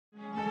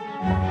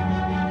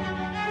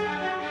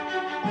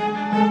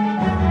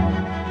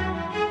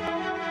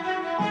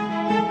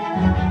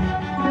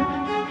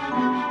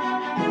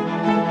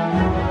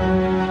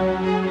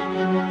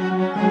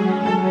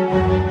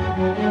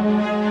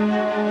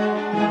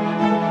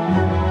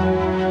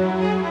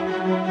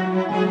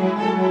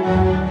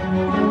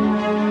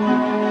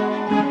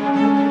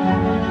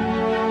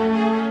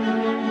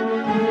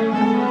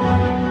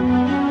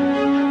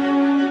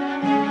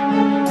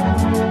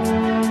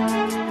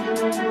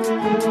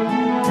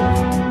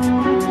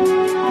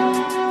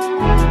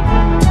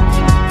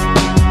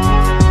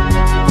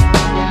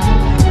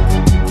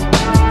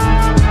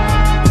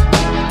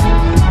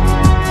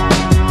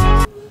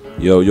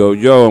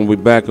Yo, and we're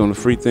back on the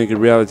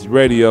FreeThinkerReality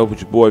Radio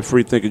with your boy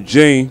Freethinker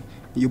Gene.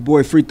 Your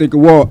boy Freethinker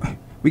Walt.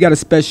 We got a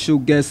special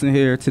guest in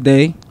here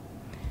today.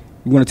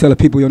 You want to tell the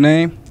people your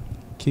name?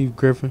 Keith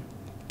Griffin.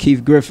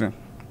 Keith Griffin.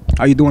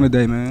 How you doing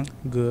today, man?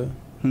 Good.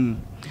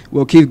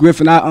 Well, Keith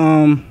Griffin, I've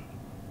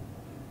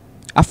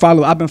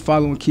been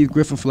following Keith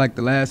Griffin for like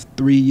the last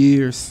 3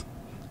 years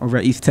over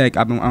at EastTech.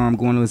 I've been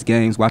going to his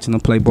games, watching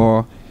him play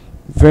ball.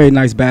 Very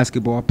nice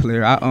basketball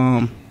player.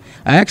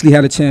 I actually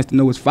had a chance to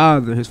know his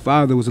father. His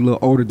father was a little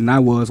older than I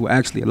was. Well,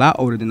 actually a lot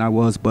older than I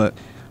was, but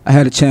I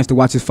had a chance to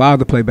watch his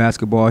father play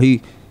basketball.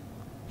 He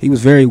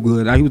was very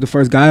good. He was the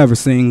first guy I ever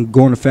seen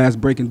go on a fast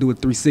break and do a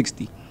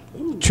 360.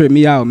 Tripped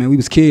me out, man. We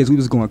was kids. We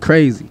was going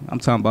crazy. I'm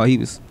talking about he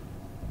was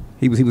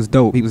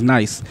dope. He was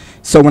nice.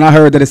 So when I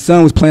heard that his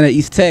son was playing at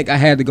EastTech, I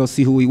had to go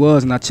see who he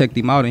was, and I checked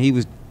him out, and he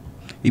was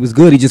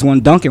good. He just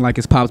wasn't dunking like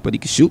his pops, but he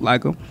could shoot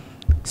like him.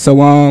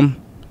 So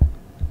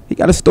he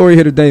got a story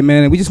here today,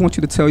 man, and we just want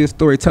you to tell your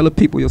story. Tell the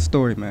people your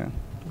story, man.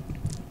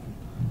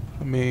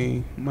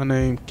 My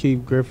name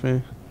Keith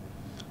Griffin.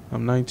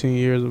 I'm 19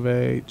 years of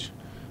age.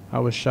 I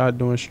was shot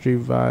doing street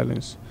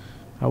violence.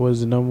 I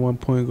was the #1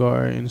 point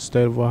guard in the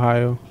state of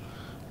Ohio.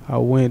 I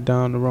went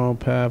down the wrong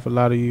path. A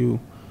lot of you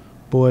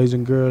boys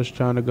and girls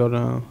trying to go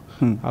down.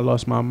 I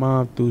lost my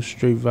mom through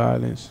street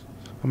violence.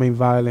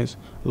 Violence.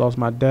 I lost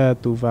my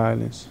dad through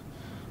violence.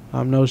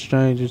 I'm no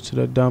stranger to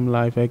the dumb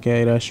life,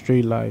 aka that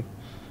street life.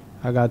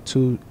 I got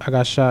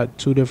shot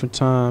 2 different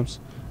times.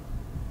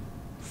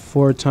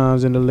 4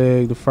 times in the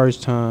leg the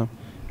first time,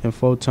 and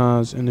 4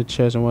 times in the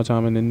chest and 1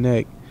 time in the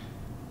neck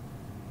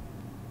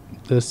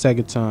the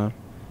second time.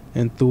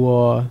 And through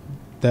all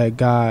that,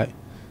 God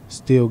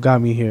still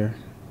got me here.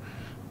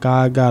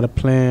 God got a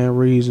plan,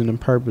 reason,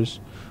 and purpose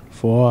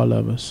for all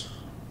of us.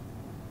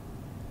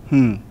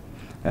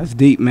 That's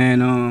deep,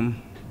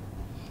 man.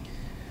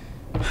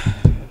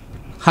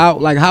 How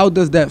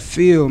does that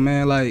feel,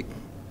 man? Like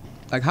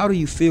how do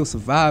you feel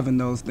surviving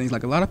those things?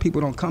 Like, a lot of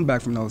people don't come back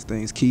from those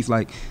things, Keith.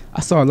 Like,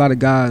 I saw a lot of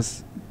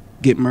guys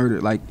get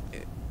murdered, like,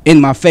 in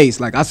my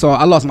face. Like, I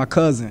lost my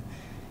cousin,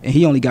 and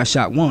he only got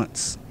shot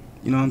once.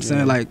 You know what I'm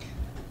saying? Like,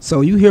 so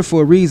you here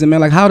for a reason,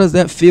 man. Like, how does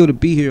that feel to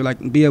be here, like,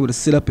 and be able to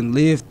sit up and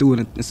live through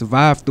it and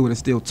survive through it and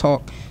still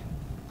talk?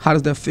 How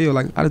does that feel?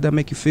 Like, how does that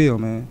make you feel,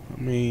 man?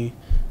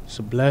 It's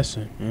a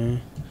blessing,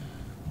 man.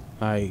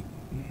 Like,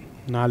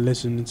 not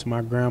listening to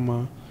my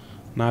grandma,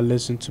 not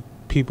listening to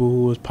people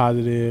who was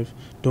positive,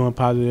 doing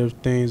positive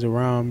things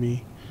around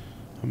me.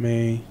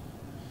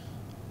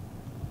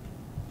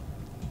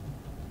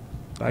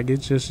 Like,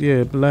 it's just,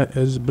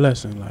 it's a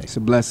blessing. Like, it's a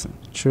blessing.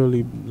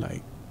 Truly,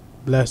 like,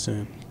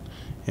 blessing.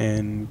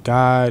 And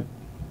God,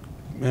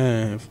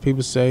 man, if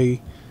people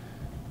say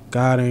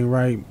God ain't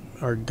right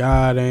or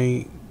God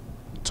ain't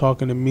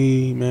talking to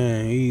me,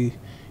 man,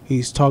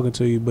 he's talking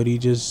to you, but he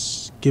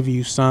just giving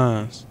you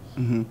signs.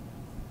 And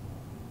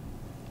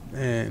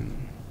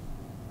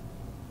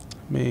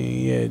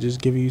just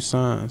giving you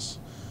signs.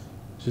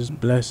 Just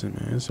blessing,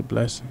 man. It's a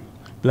blessing.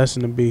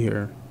 Blessing to be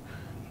here.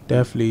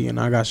 Definitely. And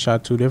I got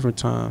shot 2 different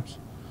times.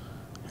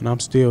 And I'm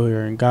still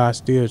here. And God's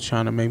still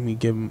trying to make me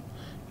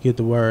get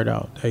the word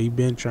out that he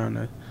been trying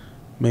to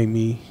make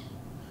me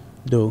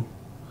do.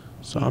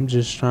 So I'm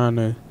just trying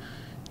to,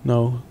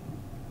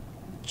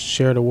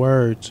 share the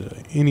word to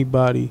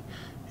anybody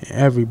and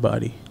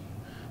everybody.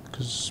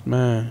 Because,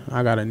 man,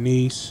 I got a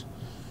niece.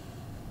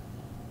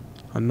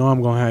 I know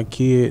I'm going to have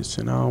kids,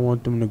 and I don't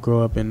want them to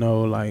grow up and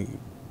know, like,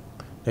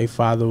 their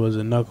father was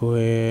a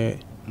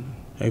knucklehead,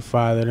 their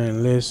father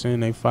didn't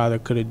listen, their father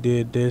could have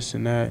did this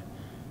and that,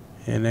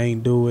 and they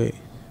ain't do it.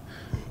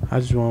 I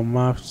just want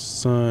my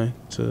son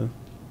to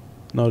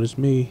notice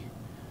me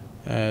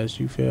as,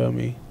 you feel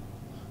me,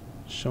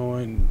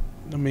 showing,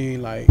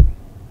 like,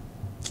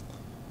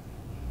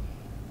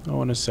 I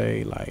want to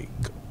say, like,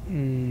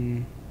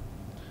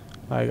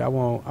 I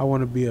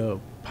want to be a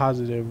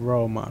positive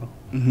role model,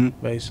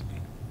 basically.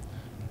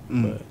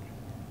 But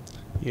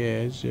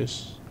it's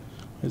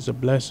a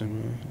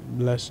blessing, man.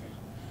 Blessing.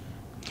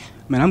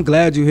 Man, I'm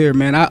glad you're here,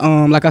 man.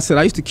 Like I said,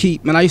 I used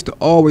to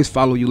always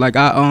follow you. Like,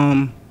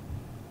 I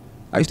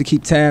used to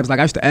keep tabs. Like,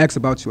 I used to ask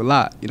about you a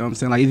lot. You know what I'm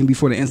saying? Like, even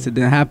before the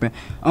incident happened.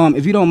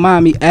 If you don't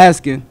mind me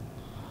asking,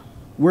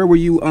 where were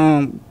you?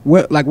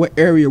 What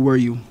area were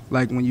you?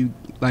 Like, when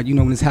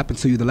this happened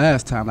to you the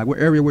last time. Like, what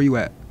area were you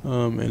at?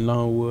 In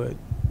Longwood.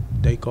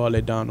 They call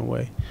it down the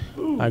way,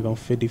 like on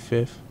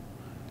 55th.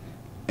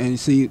 And you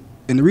see,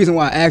 and the reason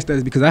why I asked that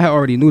is because I had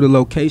already knew the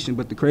location,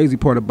 but the crazy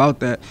part about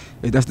that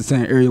is that's the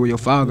same area where your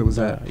father was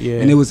at. Yeah.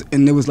 And it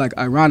was like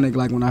ironic,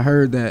 like when I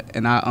heard that,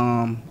 and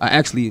I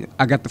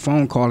got the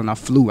phone call and I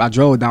flew. I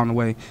drove down the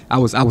way. I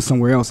was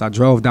somewhere else. I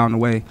drove down the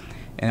way,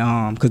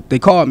 and because they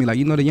called me, like,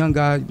 the young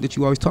guy that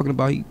you always talking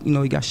about, he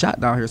got shot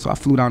down here. So I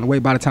flew down the way.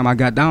 By the time I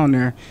got down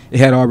there, it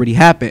had already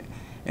happened.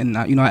 And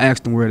I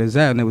asked them where it is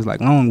at, and it was like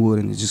Longwood,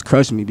 and it just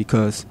crushed me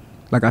because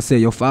like I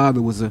said, your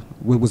father was a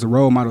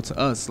role model to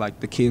us. Like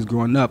the kids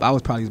growing up, I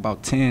was probably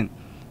about 10.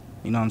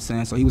 You know what I'm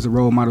saying? So he was a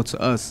role model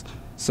to us.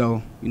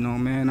 So you know,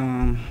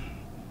 man.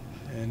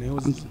 And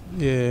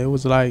it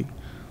was like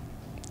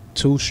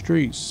 2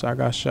 streets. I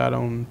got shot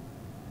on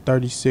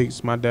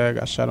 36. My dad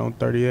got shot on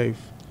 38th.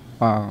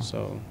 Wow.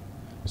 So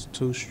it's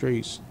 2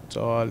 streets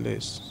to all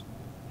this.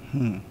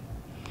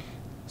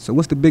 So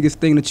what's the biggest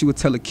thing that you would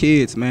tell the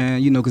kids,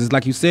 man? You know, because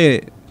like you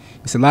said,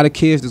 it's a lot of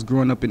kids that's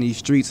growing up in these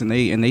streets, and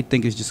they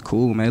think it's just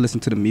cool, man. They listen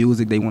to the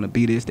music, they want to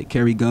be this, they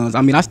carry guns.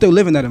 I mean, I still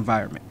live in that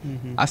environment.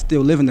 I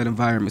still live in that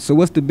environment. So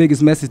what's the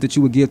biggest message that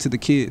you would give to the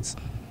kids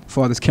as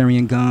far as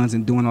carrying guns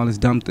and doing all this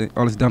dumb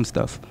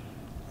stuff?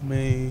 I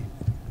mean,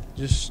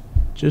 just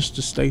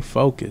to stay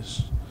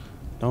focused.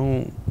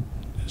 Don't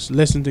just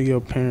listen to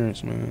your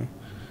parents, man.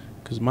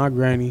 Cause my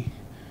granny,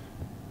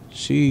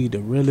 she the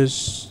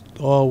realest.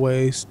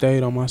 Always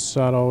stayed on my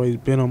side, always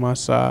been on my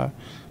side.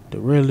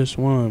 The realest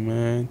one,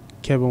 man.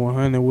 Kept it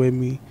 100 with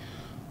me.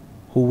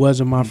 Who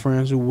wasn't my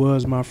friends, who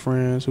was my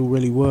friends, who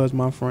really was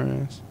my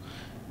friends.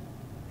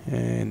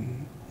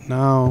 And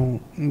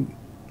now,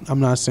 I'm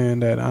not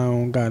saying that I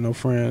don't got no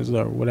friends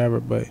or whatever,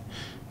 but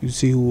you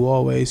see who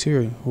always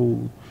here,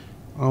 who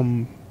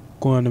I'm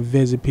going to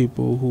visit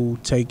people who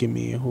taking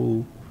me and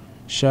who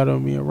shuttle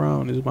me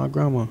around is my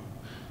grandma.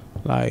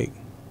 Like,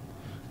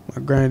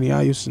 my granny,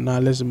 I used to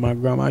not listen to my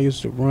grandma. I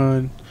used to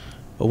run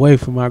away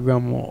from my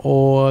grandma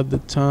all the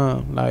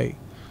time. Like,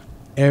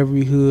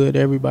 every hood,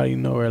 everybody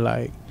know her.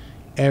 Like,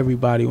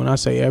 everybody. When I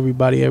say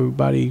everybody,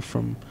 everybody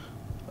from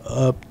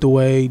up the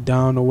way,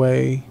 down the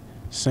way,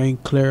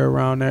 St. Clair,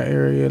 around that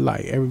area.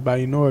 Like,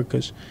 everybody know her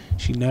because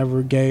she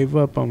never gave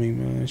up on me,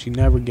 man. She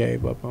never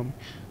gave up on me.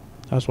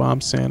 That's why I'm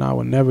saying I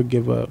would never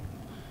give up.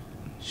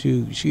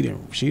 She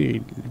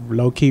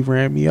low-key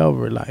ran me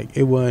over. Like,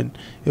 it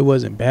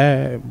wasn't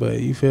bad, but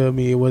you feel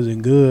me, it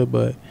wasn't good,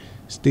 but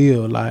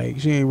still,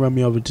 like, she ain't run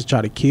me over to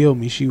try to kill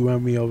me. She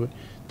run me over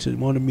to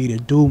wanted me to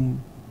do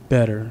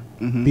better,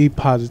 be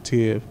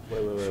positive.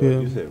 Wait.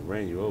 You said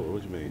ran you over.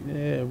 What you mean?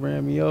 Yeah,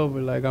 ran me over.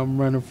 Like, I'm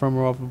running from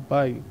her off a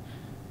bike,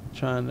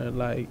 trying to,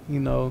 like, you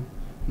know,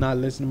 not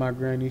listen to my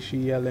granny. She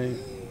yelling,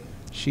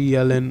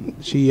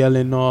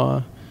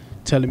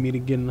 telling me to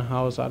get in the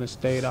house. I done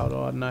stayed out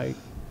all night.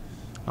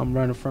 I'm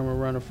running from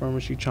her.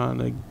 She trying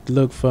to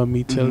look for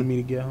me, telling me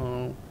to get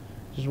home.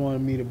 Just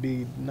wanted me to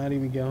be, not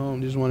even get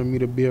home, just wanted me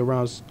to be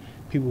around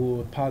people who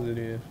were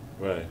positive.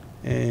 Right.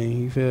 And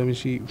you feel me?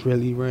 She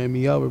really ran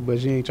me over,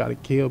 but she ain't try to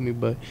kill me.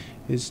 But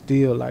it's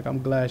still, like,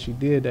 I'm glad she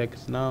did that,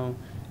 because now,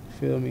 you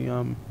feel me,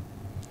 I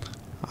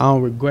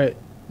don't regret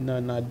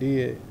nothing I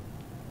did.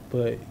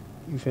 But,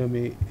 you feel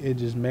me, it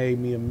just made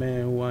me a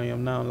man who I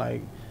am now.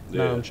 Like,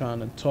 now I'm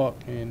trying to talk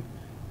and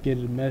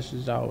get the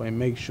message out and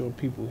make sure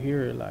people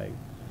hear it, like.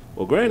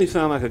 Well, Granny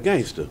sound like a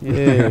gangster.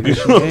 Yeah, but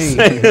she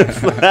ain't.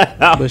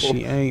 But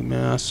she ain't,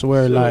 man. I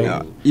swear,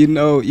 like. You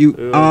know,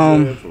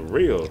 for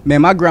real.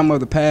 Man, my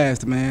grandmother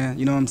passed, man.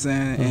 You know what I'm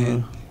saying?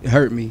 And it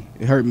hurt me.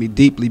 It hurt me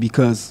deeply,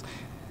 because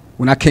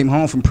when I came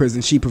home from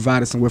prison, she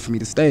provided somewhere for me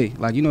to stay.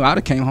 Like, you know, I'd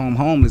have came home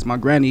homeless. My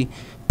granny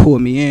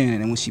pulled me in,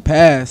 and when she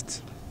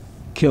passed,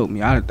 killed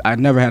me. I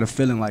never had a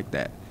feeling like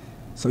that.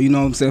 So, you know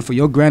what I'm saying? For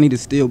your granny to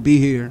still be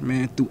here,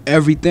 man, through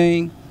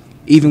everything,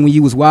 even when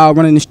you was wild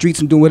running the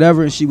streets and doing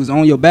whatever, and she was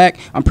on your back,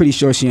 I'm pretty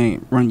sure she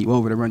ain't run you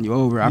over to run you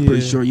over. I'm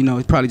pretty sure, you know,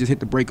 it probably just hit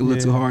the brake a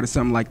little too hard or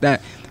something like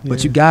that.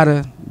 But you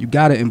gotta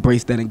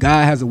embrace that. And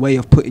God has a way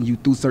of putting you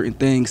through certain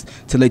things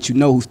to let you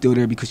know who's still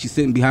there, because she's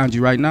sitting behind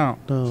you right now.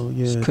 Oh,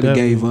 yeah. She could have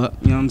gave up.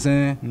 You know what I'm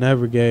saying?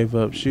 Never gave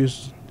up.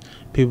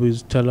 People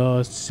used to tell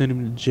us to send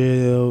him to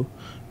jail,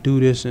 do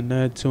this and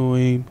that to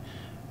him.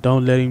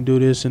 Don't let him do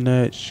this and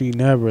that. She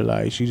never,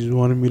 like, she just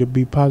wanted me to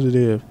be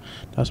positive.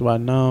 That's why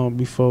now,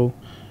 before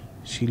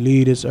she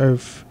leave this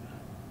earth,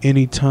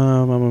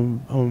 anytime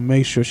I'm gonna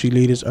make sure she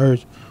leave this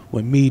earth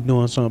with me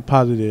doing something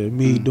positive,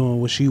 me doing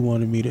what she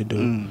wanted me to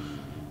do.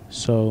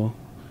 So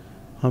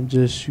I'm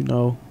just, you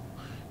know,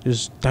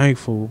 just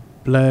thankful,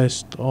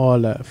 blessed, all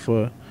that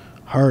for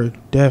her.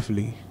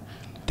 Definitely,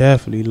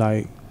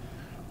 like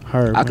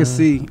her. I could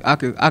see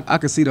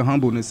the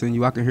humbleness in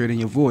you. I could hear it in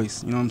your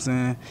voice. You know what I'm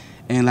saying?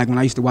 And like when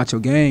I used to watch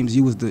your games,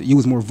 you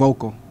was more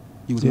vocal.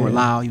 You was more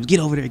loud. You was get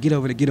over there.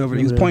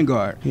 You was point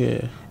guard.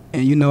 Yeah.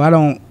 And you know, I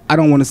don't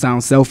want to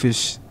sound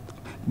selfish,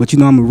 but you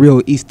know, I'm a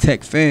real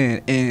EastTech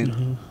fan.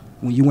 And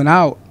when you went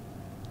out,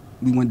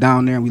 we went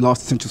down there and we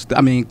lost Central.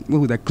 What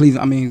was that?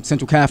 Cleveland.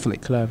 Central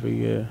Catholic.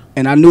 Yeah.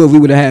 And I knew if we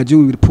would have had you,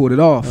 we would have pulled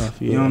it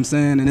off. You know what I'm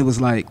saying? And it was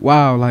like,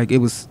 wow, like it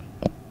was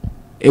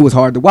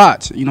hard to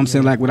watch. You know what I'm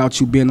saying? Like without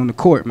you being on the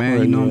court, man.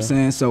 Right, you know what I'm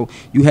saying? So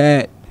you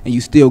had. And you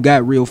still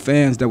got real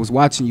fans that was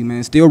watching you,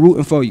 man. Still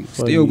rooting for you.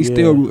 Still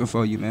rooting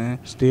for you, man.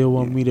 Still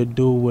want me to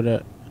do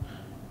what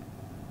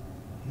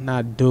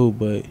not do,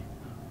 but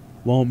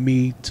want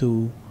me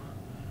to,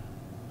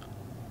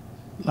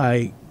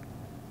 like,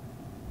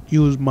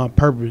 use my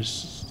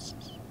purpose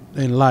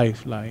in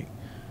life. Like,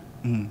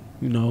 you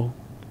know,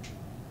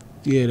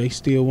 they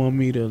still want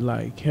me to,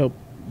 like, help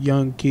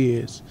young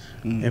kids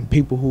and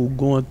people who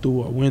going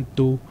through or went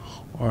through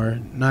or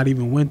not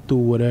even went through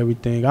what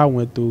everything I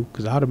went through,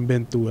 because I done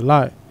been through a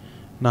lot.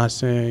 Not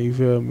saying, you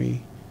feel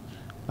me,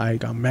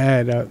 like I'm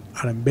mad that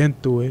I done been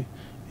through it.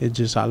 It's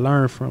just I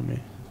learned from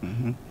it.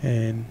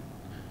 And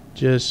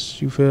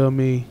just, you feel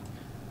me,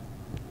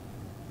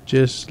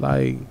 just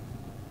like,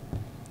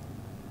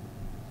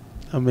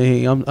 I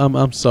mean,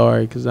 I'm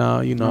sorry, cause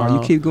you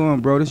you keep going,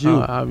 bro. That's you.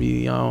 I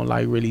don't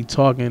like really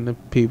talking to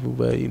people,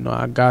 but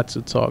I got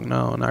to talk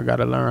now, and I got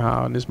to learn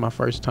how. And this is my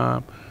first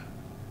time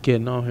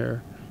getting on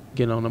here,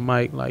 getting on the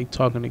mic, like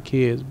talking to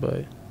kids.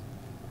 But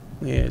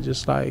yeah,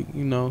 just like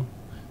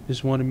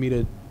just wanted me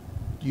to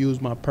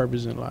use my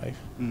purpose in life.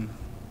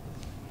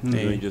 You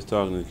ain't just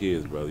talking to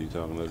kids, brother. You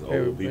talking to us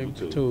old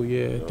people too.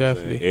 Yeah, you know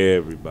definitely.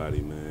 Everybody,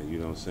 man. You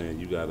know what I'm saying?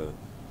 You got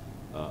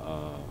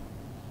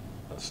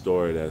a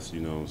story that's,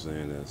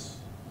 that's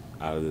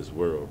out of this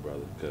world,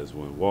 brother. Because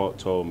when Walt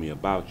told me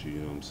about you,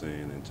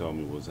 and told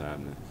me what's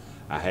happening,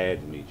 I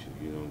had to meet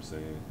you. You know what I'm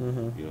saying?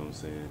 You know what I'm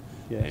saying?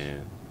 Yes.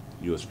 And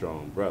you're a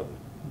strong brother.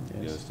 Yes. You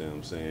understand what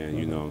I'm saying?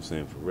 You know what I'm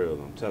saying? For real,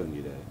 I'm telling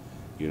you that.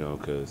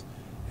 Because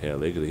hell,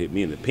 they could have hit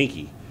me in the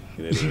pinky.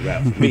 And they didn't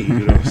rap for me, you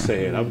know what I'm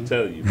saying? I'm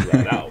telling you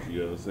flat out,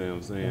 you know what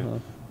I'm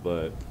saying?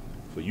 But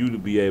for you to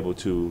be able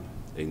to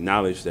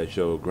acknowledge that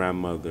your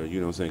grandmother, you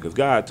know what I'm saying? Because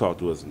God talked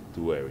to us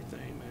through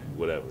everything, man,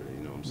 whatever,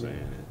 you know what I'm saying?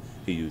 And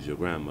he used your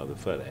grandmother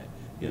for that,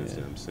 you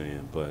understand what I'm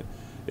saying? But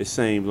it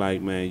seemed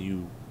like, man,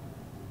 you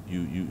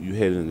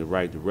headed in the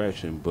right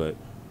direction. But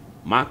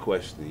my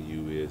question to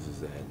you is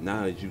that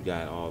now that you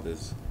got all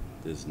this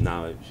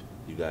knowledge,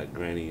 you got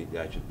Granny,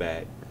 got your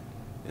back,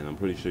 and I'm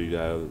pretty sure you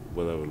got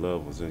whatever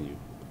love was in you.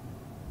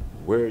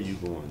 Where are you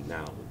going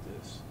now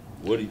with this?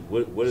 What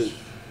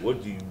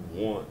do you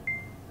want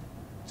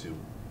to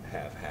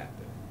have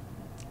happen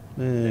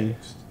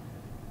next?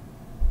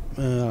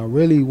 Man, I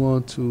really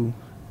want to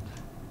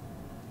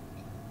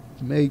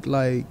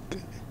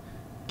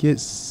get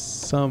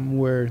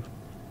somewhere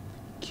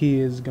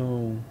kids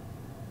gonna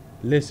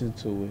listen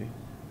to it.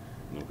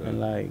 Okay. And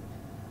like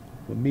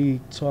with me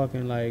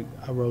talking, like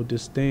I wrote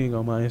this thing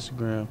on my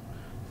Instagram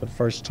for the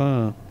first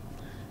time,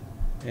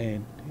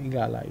 and he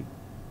got like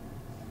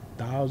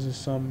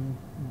 1,000-something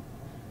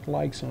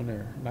likes on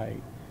there. Like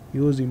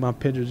usually my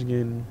pictures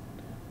getting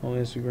on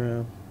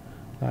Instagram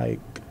like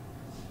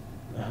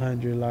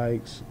 100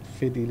 likes,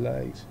 50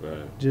 likes,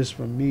 just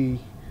from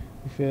me.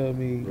 You feel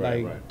me?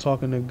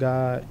 Talking to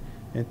God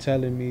and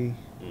telling me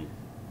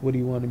what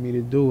he wanted me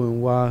to do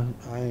and why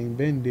I ain't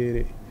been did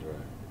it.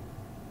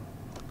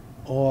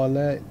 All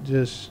that,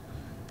 just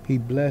he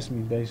blessed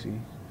me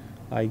basically.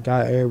 Like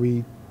got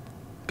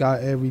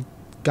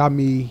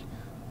me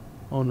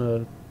on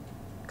a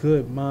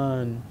good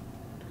mind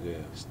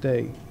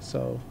state.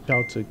 So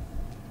shout to.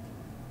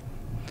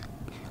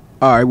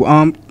 All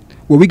right.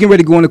 Well, we getting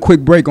ready to go on a quick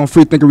break on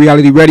Free Thinker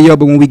Reality Radio,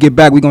 but when we get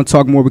back, we're gonna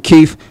talk more with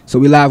Keith. So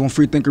we live on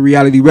Free Thinker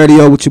Reality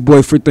Radio with your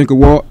boy Free Thinker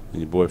Walt.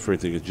 And your boy Free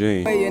Thinker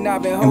Gene.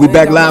 And we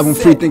back live on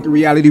Free Thinker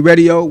Reality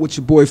Radio with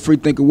your boy Free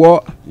Thinker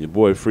Walt. Your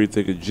boy Free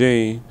Thinker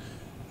Gene.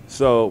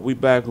 So we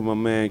back with my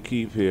man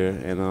Keith here,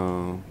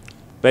 and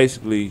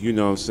basically, you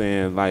know what I'm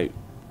saying, like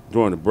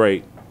during the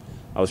break,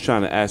 I was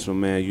trying to ask my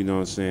man, you know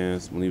what I'm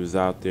saying, when he was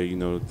out there, you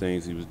know, the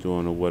things he was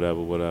doing or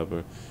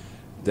whatever,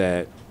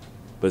 that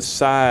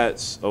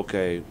besides,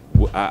 okay,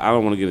 I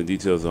don't want to get into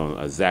details on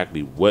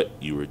exactly what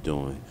you were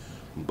doing,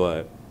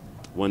 but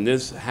when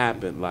this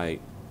happened,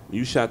 like,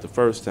 you shot the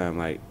first time,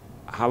 like,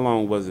 how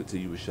long was it till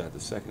you were shot the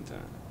second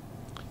time?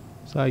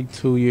 It's like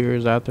 2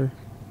 years after.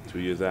 2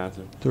 years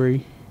after?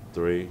 3.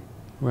 3?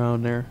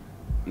 Around there.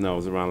 No, it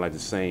was around like the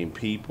same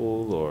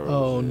people, or?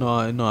 Oh, no,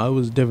 it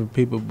was different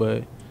people,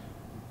 but.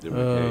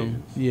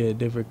 Different cases. Yeah,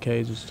 different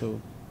cases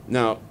too.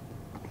 Now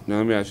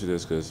let me ask you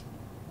this, because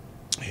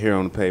here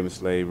on the Pavement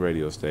Slave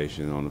radio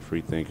station, on the Free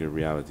Thinker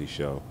Reality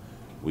Show,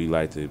 we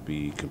like to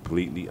be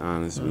completely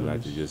honest. We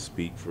like to just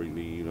speak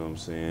freely, you know what I'm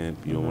saying?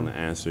 If you don't want to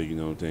answer, you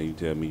know what I'm saying, you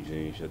tell me,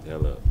 Jane, shut the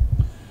hell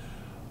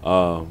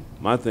up.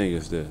 My thing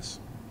is this.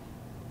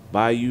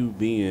 By you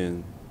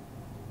being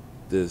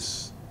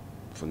this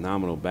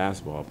phenomenal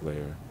basketball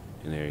player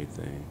and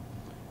everything,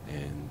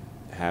 and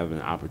having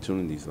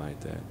opportunities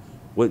like that,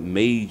 what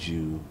made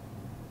you,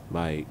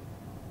 like,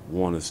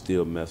 want to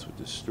still mess with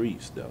the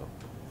streets, though?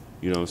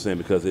 You know what I'm saying?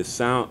 Because it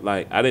sounds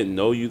like, I didn't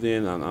know you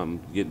then,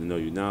 I'm getting to know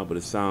you now, but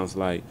it sounds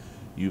like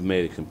you've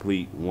made a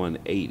complete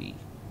 180.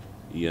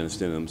 You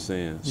understand what I'm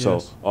saying? Yes.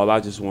 So all I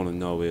just want to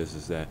know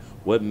is that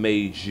what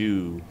made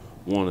you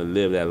want to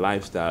live that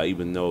lifestyle,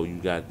 even though you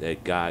got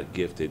that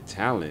God-gifted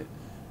talent,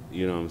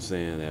 you know what I'm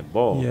saying, that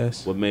ball?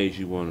 Yes. What made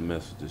you want to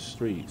mess with the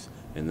streets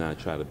and not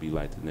try to be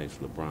like the next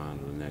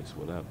LeBron or the next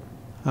whatever?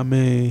 I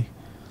mean,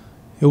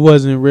 it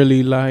wasn't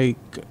really like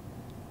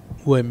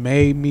what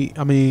made me.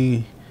 I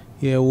mean,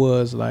 yeah, it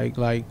was like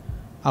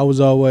I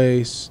was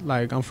always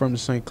like, I'm from the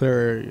St. Clair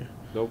area.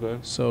 Okay.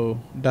 So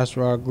that's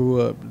where I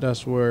grew up.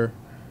 That's where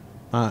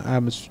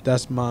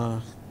that's my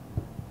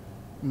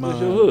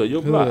That's your hood,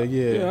 your block.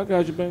 Yeah. Yeah, I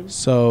got you, baby.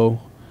 So,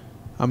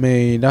 I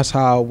mean, that's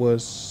how I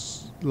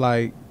was,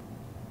 like,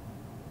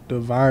 the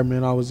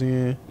environment I was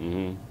in.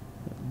 Mm-hmm.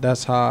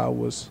 That's how I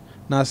was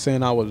Not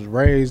saying I was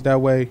raised that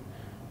way,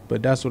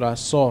 but that's what I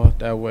saw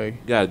that way. You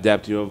gotta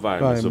adapt to your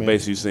environment. Right, So man.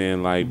 basically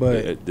saying like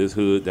But- this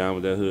hood down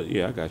with that hood.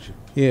 Yeah, I got you.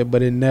 Yeah,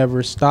 but it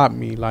never stopped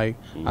me. Like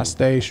I Mhm.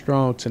 stayed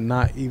strong to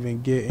not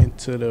even get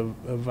into the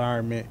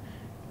environment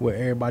what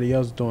everybody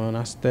else doing.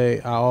 I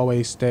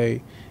always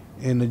stay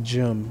in the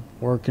gym,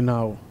 working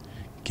out,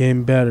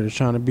 getting better,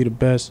 trying to be the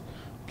best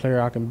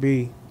player I can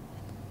be.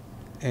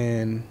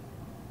 And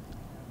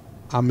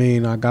I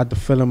mean, I got to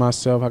feeling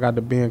myself, I got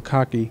to being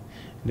cocky,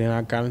 then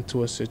I got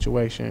into a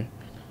situation.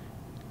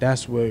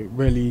 That's what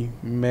really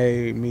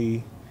made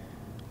me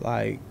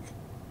like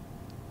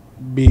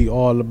be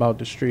all about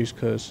the streets,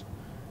 cause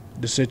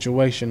the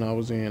situation I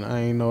was in,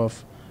 I didn't know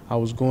if I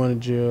was going to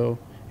jail,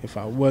 if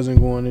I wasn't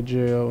going to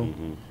jail,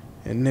 Mhm.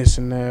 and this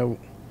and that.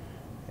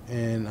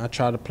 And I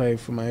tried to play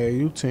for my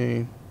AU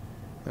team,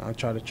 and I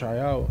tried to try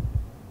out.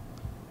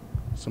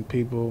 Some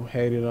people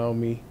hated on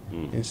me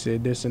Mhm. and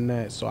said this and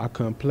that, so I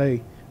couldn't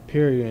play,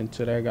 period,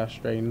 until that got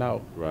straightened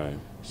out. Right.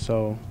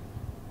 So,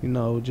 you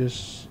know,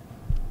 just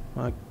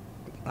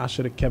I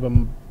should have kept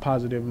a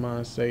positive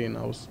mindset, and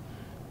I was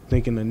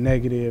thinking the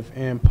negative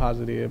and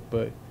positive,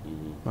 but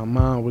Mhm. my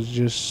mind was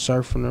just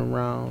surfing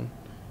around,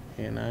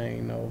 and I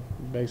ain't know,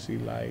 basically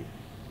like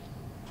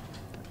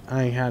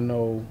I ain't had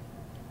no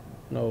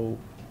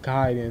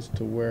guidance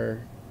to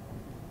where,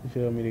 you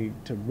feel me,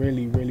 to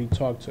really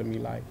talk to me.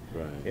 Like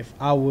Right. if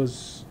I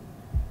was,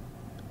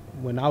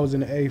 when I was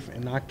in the 8th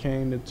and I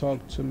came to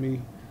talk to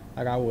me,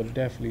 like I would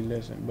definitely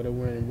listen, but it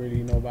wasn't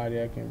really nobody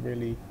that can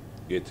really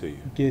Get to you.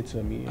 get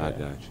to me. I Yeah.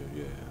 got you.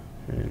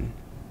 Yeah. And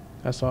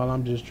that's all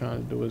I'm just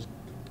trying to do is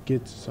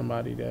get to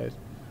somebody that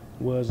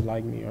was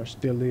like me or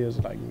still is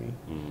like me.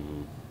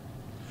 Mhm.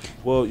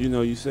 Well, you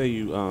know, you say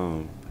you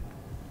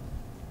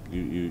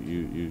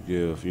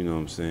give, you know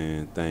what I'm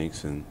saying,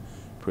 thanks and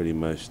pretty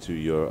much to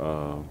your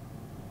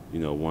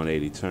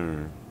 180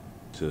 turn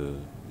to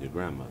your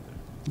grandmother.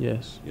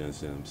 Yes. You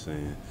understand what I'm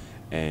saying?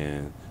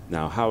 And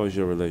now, how is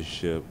your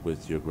relationship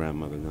with your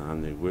grandmother now? I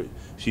mean,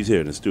 she's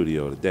here in the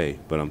studio today,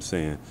 but I'm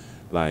saying,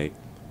 like,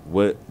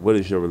 what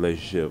is your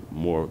relationship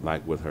more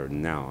like with her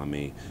now? I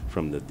mean,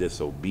 from the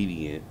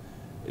disobedient,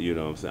 you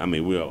know what I'm saying? I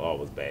mean, we're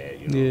always bad,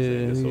 you know what I'm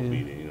saying? Yeah,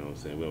 Disobedient, you know what I'm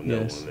saying? We don't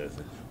never Yes. want to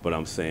listen. But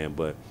I'm saying,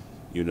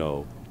 you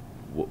know,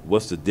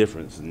 what's the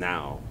difference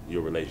now,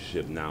 your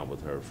relationship now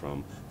with her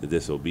from the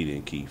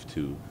disobedient Keith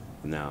to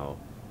now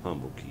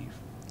humble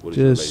Keith? What is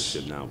your Just-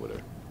 relationship now with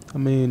her? I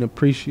mean,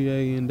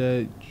 appreciating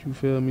that, you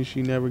feel me,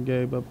 she never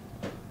gave up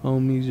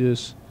on me,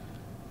 just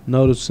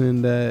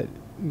noticing that,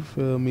 you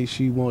feel me,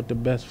 she want the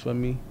best for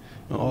me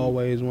and Mhm.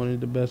 always wanted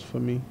the best for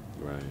me.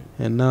 Right,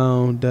 And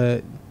now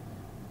that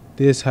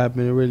this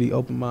happened, it really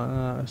opened my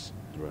eyes,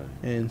 right.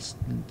 and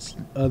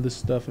other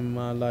stuff in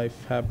my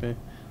life happened.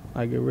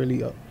 Like, it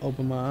really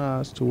opened my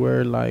eyes to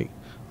where, like,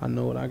 I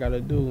know what I got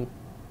to do.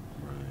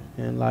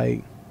 Right. And,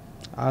 like,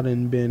 I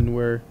done been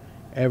where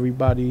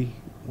everybody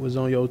was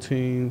on your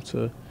team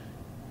to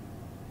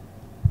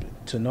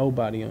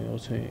nobody on your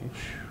team,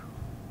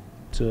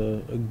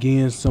 to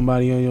against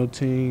somebody on your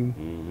team,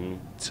 Mm-hmm.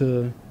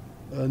 to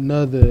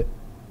another,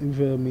 you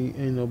feel me,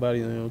 ain't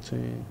nobody on your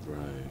team. Right.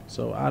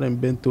 So I done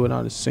been through it,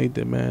 I done seen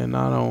it, man.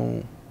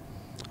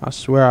 I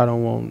swear I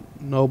don't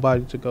want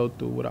nobody to go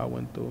through what I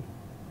went through.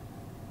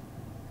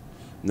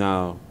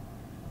 Now,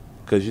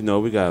 because, you know,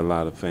 we got a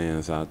lot of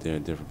fans out there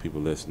and different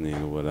people listening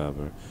or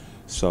whatever.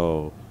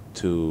 So,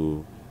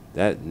 to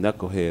that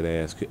knucklehead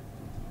ass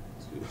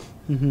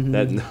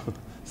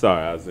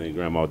sorry, I was saying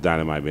Grandma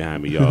Dynamite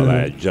behind me, y'all. I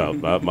had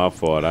jumped. My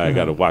fault. I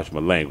got to watch my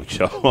language,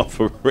 y'all,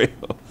 for real.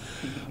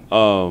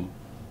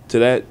 To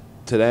that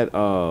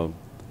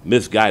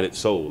misguided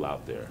soul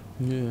out there,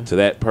 Yeah. to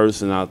that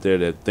person out there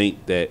that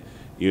think that,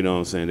 you know what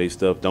I'm saying, they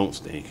stuff don't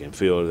stink and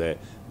feel that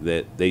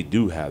they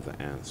do have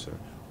the answer.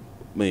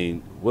 I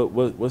mean,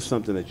 what's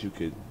something that you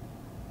could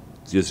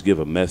just give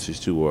a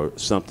message to, or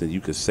something you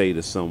could say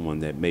to someone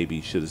that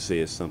maybe should have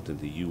said something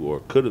to you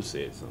or could have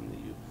said something to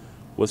you?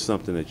 What's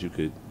something that you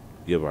could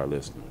give our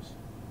listeners?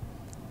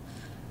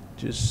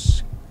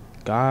 Just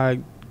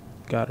God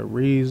got a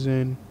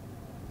reason,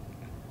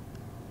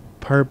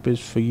 purpose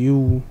for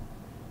you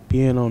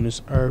being on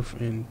this earth,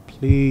 and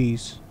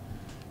please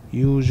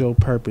use your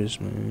purpose,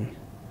 man.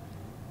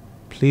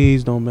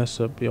 Please don't mess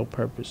up your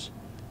purpose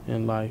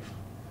in life.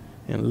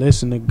 And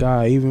listen to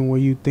God, even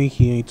when you think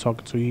he ain't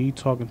talking to you, he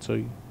talking to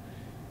you.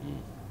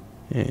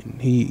 And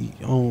he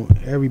on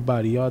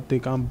everybody. Y'all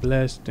think I'm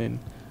blessed and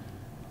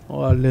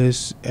all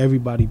this.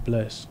 Everybody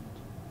blessed.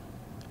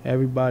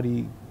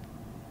 Everybody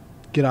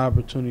get an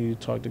opportunity to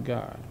talk to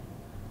God.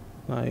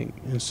 Like,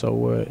 and so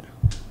what?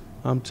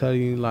 I'm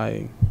telling you,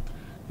 like,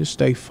 just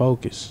stay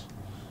focused.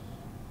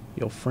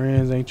 Your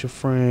friends ain't your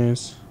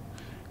friends,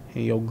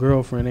 and your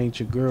girlfriend ain't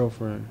your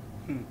girlfriend.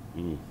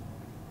 Mm.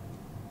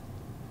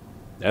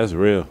 That's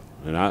real,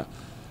 and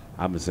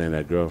I've been saying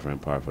that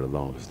girlfriend part for the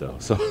longest though.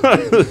 So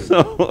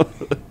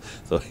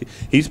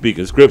he's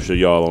speaking scripture,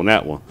 y'all, on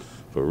that one,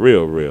 for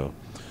real.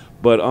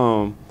 But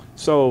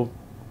so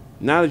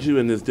now that you're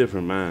in this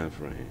different mind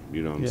frame,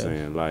 you know what I'm Yeah.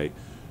 saying? Like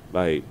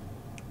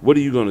what are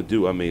you gonna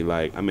do? I mean,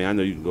 like, I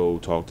know you can go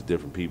talk to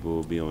different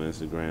people, be on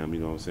Instagram, you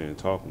know what I'm saying,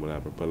 talk and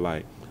whatever. But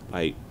like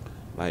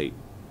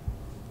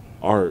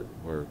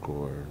artwork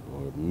or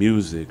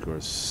music or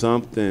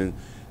something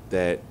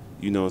that,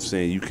 you know what I'm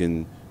saying, you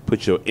can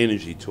put your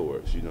energy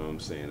towards, you know what I'm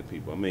saying, to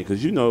people. I mean,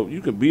 because, you know,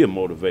 you can be a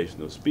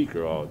motivational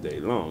speaker all day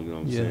long, you know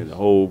what I'm saying, the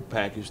whole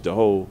package, the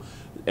whole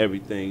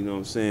everything, you know what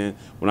I'm saying.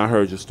 When I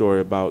heard your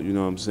story about, you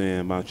know what I'm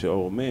saying, about your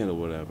old man or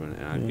whatever,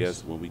 and I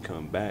guess when we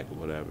come back or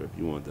whatever, if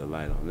you want to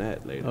light on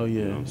that later,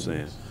 you know what I'm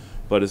saying.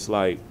 But it's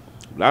like,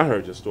 when I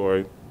heard your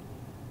story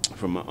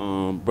from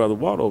my brother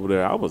Walt over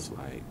there, I was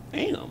like,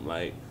 damn,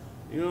 like,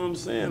 you know what I'm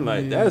saying,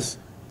 like, that's,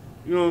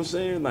 you know what I'm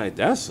saying, like,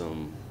 that's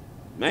some,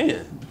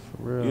 man,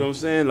 for real. You know what I'm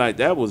saying, like,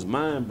 that was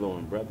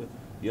mind-blowing, brother.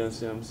 You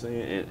understand what I'm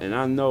saying? And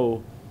I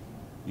know,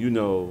 you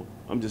know,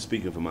 I'm just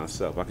speaking for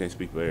myself. I can't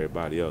speak for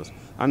everybody else.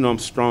 I know I'm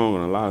strong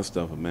on a lot of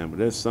stuff, man, but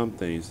there's some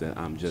things that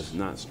I'm just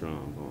not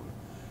strong on.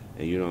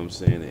 And you know what I'm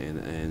saying?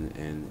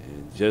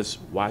 And just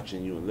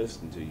watching you and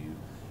listening to you,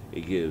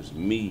 it gives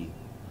me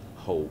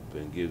hope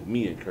and gives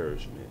me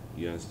encouragement.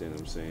 You understand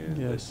what I'm saying?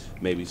 Yes.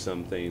 But maybe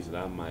some things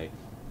that I might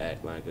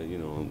act like a, you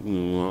know what I'm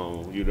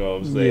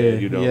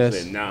saying? You know what I'm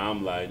saying? Now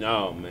I'm like,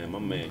 no, man, my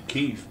man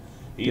Keith,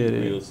 he's the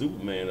real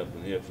Superman up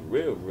in here for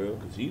real,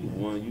 because he the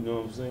one, you know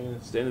what I'm saying,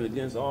 standing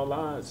against all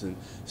odds and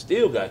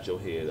still got your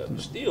head up,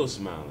 still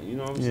smiling, you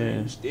know what I'm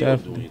saying, still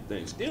doing your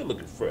thing, still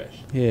looking fresh.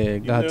 Yeah,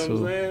 got to. You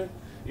know what I'm saying?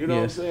 You know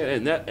what I'm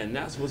saying? And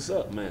that's what's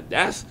up, man.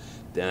 That's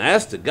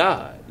the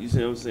God. You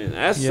see what I'm saying?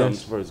 That's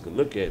something a person can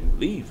look at and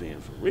believe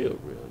in for real.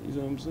 You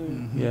know what I'm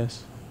saying?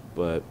 Yes.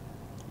 But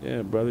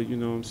yeah, brother, you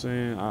know what I'm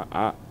saying?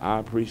 I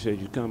appreciate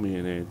you coming here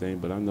and everything,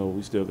 but I know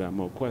we still got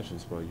more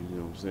questions for you, you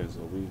know what I'm saying?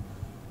 So we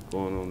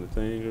going on the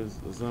thing or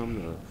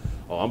something?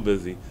 I'm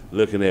busy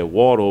looking at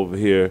Walt over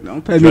here,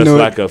 don't pay dressed me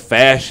like a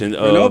fashion.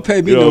 Don't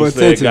pay me no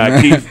attention,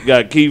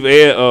 Got Keith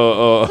and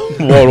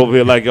Walt over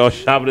here like y'all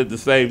shopping at the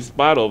same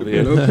spot over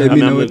here. Don't pay me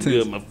no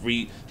attention. My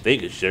free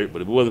thinker shirt,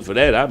 but if it wasn't for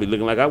that, I'd be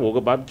looking like I woke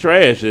up out the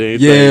trash.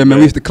 Yeah, man,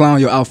 we used to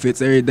clown your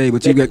outfits every day,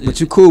 but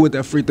you cool with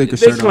that free thinker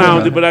shirt. They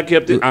clowned it, but I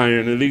kept it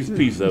iron, at least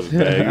piece of it.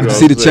 Man, you know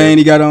see the chain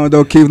he got on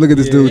though, Keith? Look at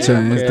this dude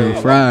chain. This dude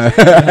fried.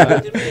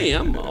 What you mean?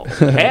 I'm all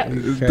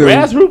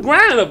grassroots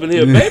grind up in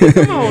here, baby.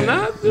 Come on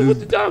now. What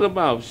you talking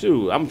about?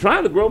 Shoot, I'm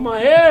trying to grow my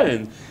hair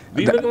and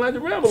be looking like the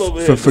rebel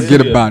over here.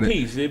 Forget about it.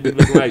 It be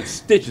looking like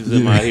stitches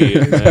in my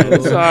head. Man.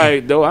 It's all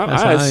right, though.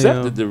 I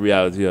accepted the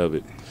reality of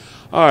it.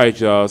 All right,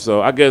 y'all.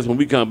 So I guess when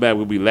we come back,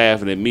 we'll be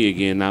laughing at me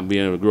again, not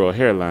being able to grow a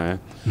hairline.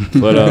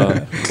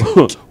 But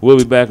we'll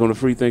be back on the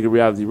Free Thinker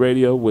Reality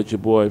Radio with your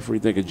boy Free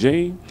Thinker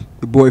Gene,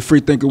 your boy Free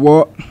Thinker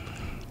Walt,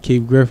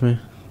 Keith Griffin,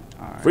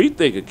 Free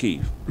Thinker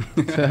Keith.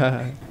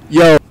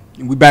 Yo,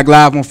 we back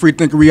live on Free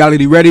Thinker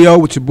Reality Radio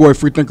with your boy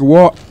Free Thinker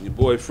Walt, your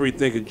boy Free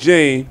Thinker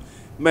Gene.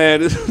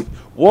 Man, this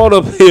Walt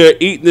up here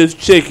eating this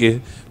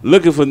chicken,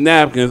 looking for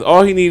napkins.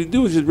 All he need to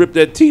do is just rip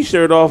that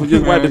T-shirt off and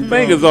just wipe his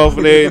fingers off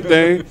and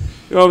everything.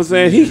 You know what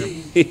I'm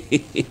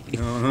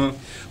saying?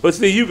 But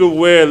see, you can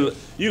wear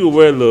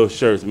little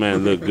shirts, man,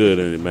 and look good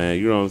in it, man.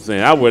 You know what I'm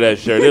saying? I wear that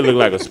shirt. It look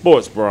like a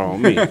sports bra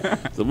on me.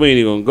 So we ain't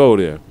even gonna go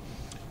there.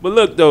 But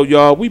look though,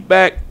 y'all, we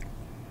back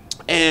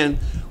and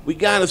we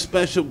got a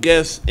special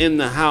guest in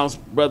the house,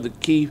 Brother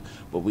Keith,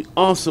 but we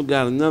also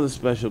got another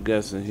special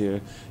guest in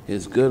here,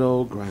 his good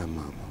old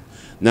grandmama.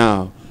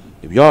 Now,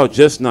 if y'all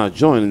just not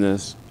joining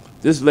us,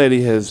 this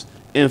lady has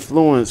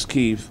influenced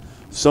Keith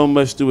so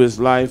much through his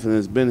life and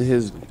has been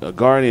his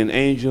guardian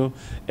angel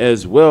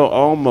as well.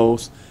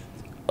 Almost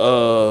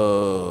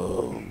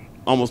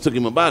took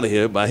him up out of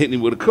here by hitting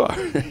him with a car.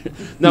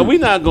 Now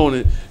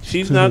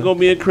she's not gonna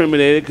be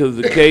incriminated because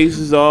the case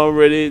is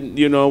already,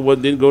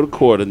 didn't go to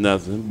court or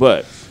nothing.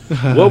 But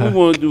what we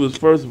want to do is,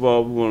 first of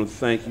all, we want to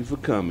thank you for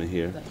coming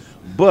here.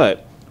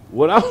 But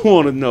what I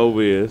want to know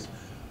is,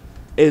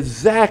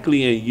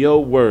 exactly in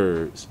your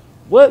words,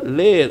 what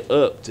led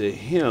up to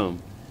him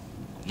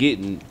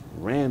getting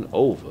ran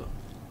over?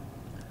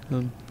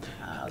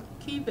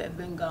 Keith had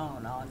been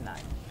gone all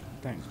night.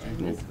 Thanks. And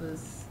this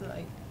was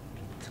like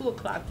 2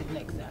 o'clock the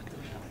next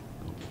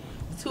afternoon.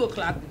 2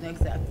 o'clock the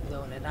next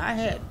afternoon, and I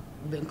had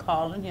been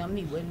calling him.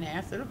 He wouldn't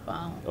answer the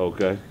phone.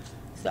 Okay.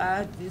 So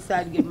I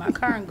decided to get my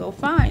car and go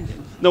find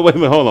him. No, wait a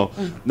minute, hold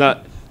on.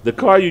 Now, the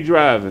car you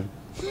driving,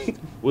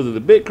 was it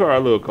a big car or a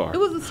little car? It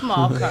was a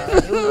small car.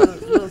 It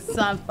was a little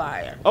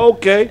Sunfire.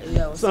 Okay.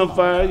 Yeah,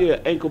 Sunfire, yeah,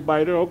 ankle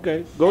biter.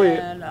 Okay, go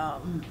ahead.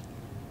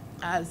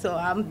 And so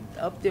I'm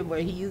up there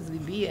where he usually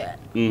be at.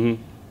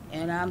 Mm-hmm.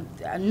 And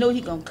I know he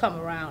gonna come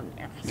around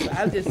there. So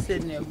I was just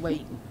sitting there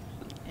waiting.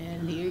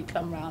 And here he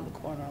come around the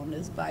corner on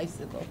this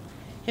bicycle.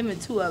 Him and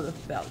 2 other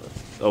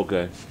fellas.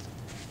 Okay.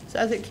 So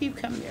I said, Keith,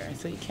 come here. And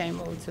so he came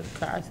over to the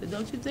car. I said,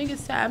 don't you think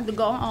it's time to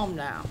go home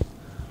now?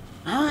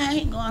 No, I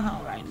ain't going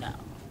home right now.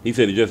 He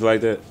said it just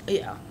like that?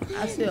 Yeah.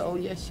 I said, oh,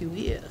 yes, you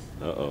is.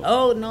 Uh-oh.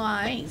 Oh, no,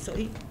 I ain't. So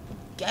he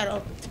got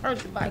up and turned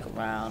the bike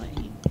around, and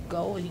he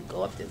go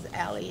up this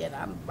alley, and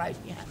I'm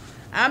right behind.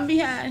 I'm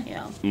behind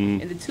him,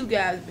 and the 2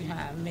 guys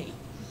behind me.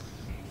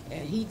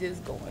 and he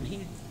just going.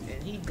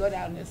 He'd go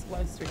down this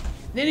one street.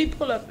 Then he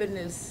pull up in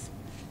this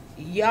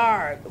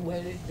yard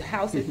where the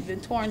house has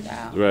been torn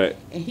down. Right.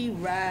 And he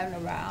riding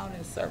around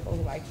in circles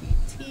like he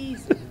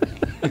teasing me.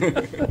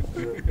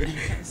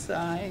 So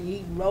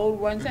he rolled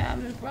one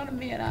time in front of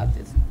me, and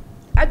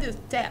I just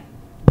tapped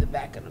the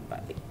back of the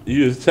bike.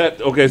 You just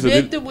tapped. Okay, so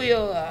Bent the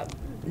wheel up,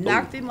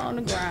 knocked him on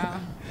the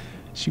ground.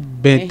 She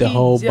bent the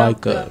whole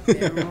bike up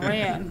and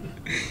ran.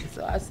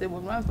 So I said,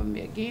 well, run for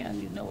me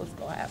again. You know what's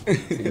going to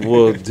happen.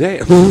 Well,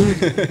 damn.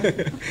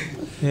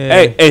 Yeah.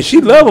 Hey, and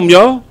she love him,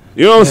 y'all.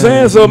 You know what I'm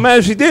saying? So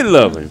imagine she did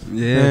love him.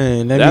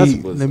 Yeah. Man,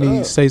 let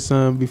me say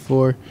something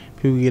before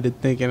people get to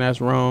thinking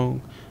that's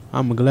wrong.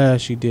 I'm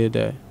glad she did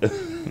that.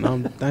 And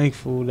I'm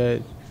thankful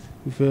that,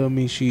 you feel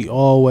me, she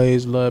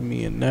always loved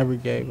me and never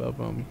gave up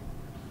on me.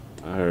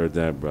 I heard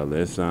that, brother.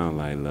 It sound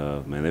like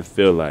love, man. It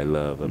feel like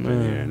love up in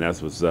Man. here, and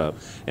that's what's up.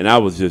 And I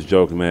was just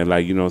joking, man.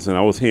 Like, you know what I'm saying?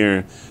 I was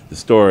hearing the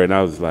story, and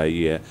I was like,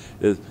 yeah,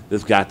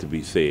 this got to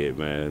be said,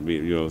 man.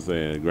 You know what I'm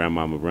saying?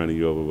 Grandmama running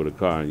you over with a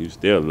car, and you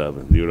still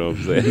loving. You know what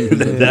I'm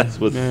saying? That's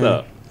what's man.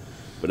 up.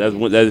 But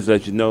that just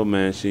let you know,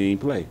 man, she ain't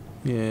play.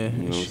 Yeah. You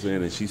know what I'm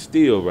saying? And she's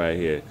still right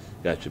here,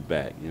 got your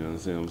back. You know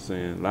what I'm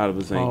saying? A lot of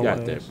us ain't got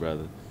Always. that,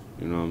 brother.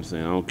 You know what I'm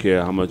saying? I don't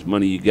care how much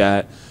money you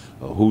got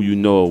or who you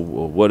know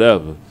or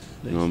whatever.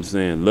 You know what I'm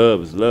saying?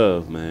 Love is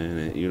love, man.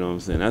 And you know what I'm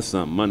saying? That's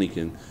something money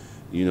can,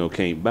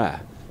 can't buy.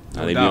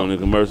 Now, they be on the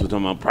commercial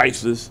talking about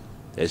priceless.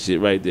 That shit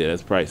right there,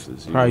 that's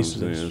priceless. You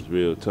Priceless. know what I'm saying? That's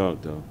real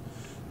talk, though.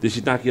 Did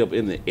she knock you up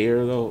in the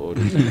air, though? Or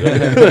did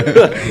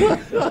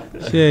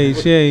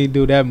She ain't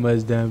do that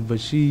much then, but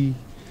she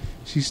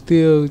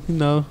still,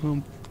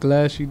 I'm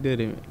glad she did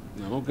it.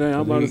 Okay,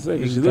 I'm about to say,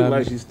 'cause she He look got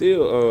like me. she's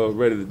still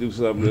ready to do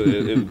something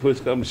if push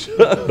comes to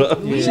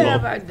shove. We Yeah.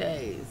 have our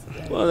days.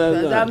 Well, that's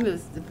Because not- I'm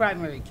just the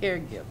primary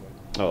caregiver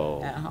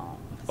Oh, at home.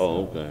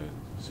 oh, okay.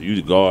 So you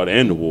the guard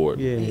and the ward.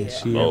 Yeah, Yeah.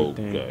 she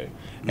everything. Okay.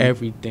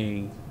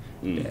 Everything.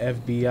 Mm. The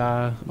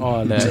FBI,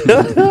 all that.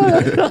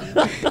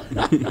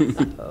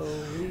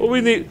 Well,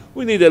 we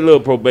need that little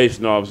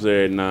probation officer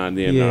every now and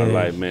then in our Yeah.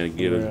 life, man, to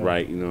get us Yeah.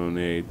 right, and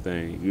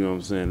everything. You know what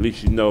I'm saying? At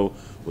least you know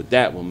with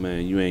that one,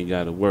 man, you ain't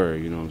got to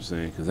worry. You know what I'm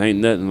saying? Because ain't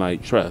nothing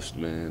like trust,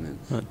 man,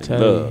 I and tell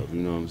love.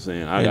 You know what I'm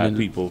saying? I And got then-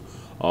 people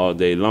all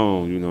day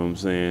long. You know what I'm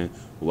saying?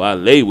 Who I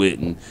lay with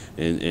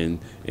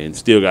and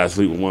still got to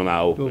sleep with one eye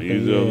open. You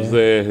know what I'm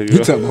saying? You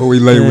talking about who we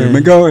lay with, Yeah.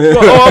 man? Go ahead.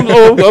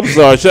 I'm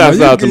sorry. Shouts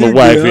No, you out to good, my you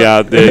wifey good.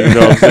 out there. You know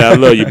what I'm saying? I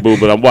love you, boo,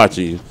 but I'm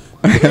watching you.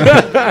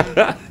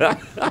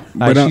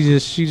 Like But,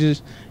 she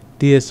just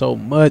did so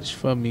much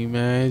for me,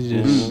 man. It's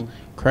just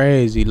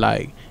crazy.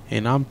 Like,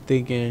 and I'm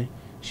thinking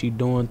she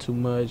doing too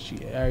much. She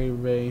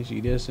aggravating.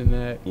 She this and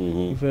that.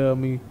 You feel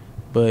me?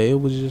 But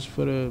it was just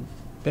for the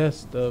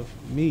best of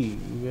me.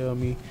 You feel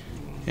me?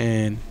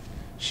 And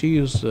she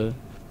used to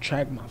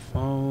track my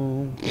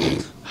phone.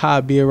 How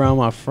I be around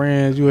my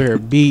friends. You hear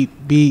beep,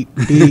 beep,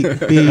 beep,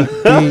 beep,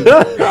 beep.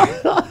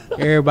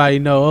 Everybody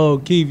know, oh,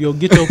 Keith, yo,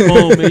 get your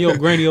phone, man. Your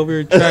granny over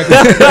here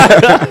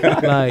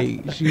tracking.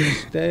 Like, she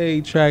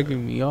stayed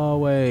tracking me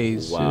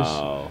always.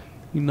 Wow.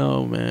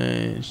 Just,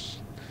 man,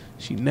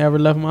 she never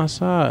left my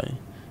side.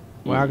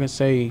 Well, I can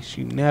say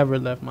she never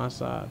left my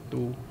side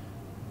through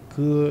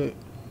good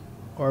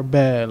or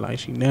bad. Like,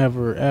 she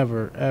never,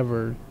 ever,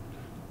 ever,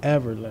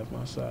 ever left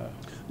my side.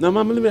 Now,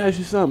 Mama, let me ask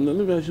you something.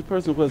 Let me ask you a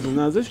personal question.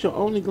 Now, is this your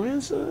only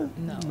grandson?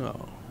 No.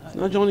 No. It's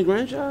not your only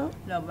grandchild?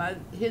 No,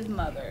 his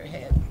mother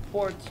had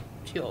 4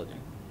 children.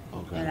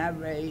 Okay. And I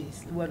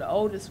raised, the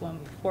oldest one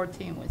was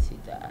 14 when she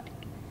died.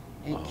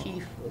 And Oh.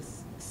 Keith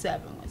was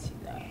 7 when she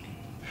died.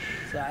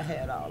 So I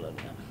had all of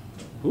them.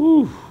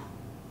 Ooh.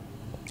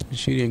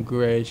 She didn't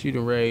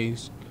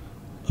raise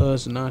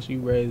us. Now she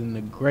raising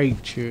the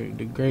great children,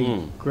 the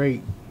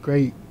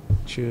great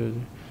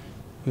children.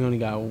 We only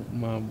got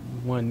my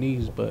one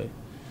niece, but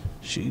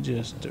she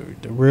just the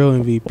real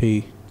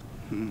MVP.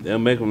 They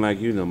don't make them like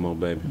you no more,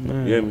 baby.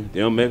 Man. You hear me? They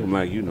don't make them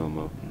like you no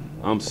more.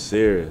 I'm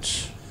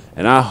serious.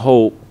 And I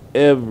hope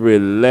every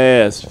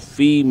last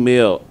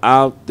female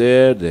out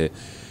there that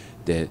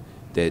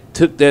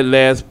took that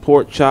last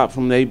pork chop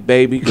from their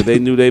baby because they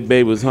knew their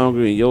baby was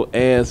hungry and your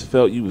ass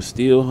felt you was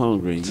still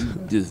hungry and you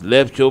just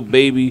left your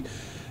baby.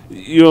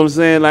 You know what I'm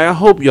saying? Like, I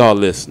hope y'all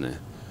listening.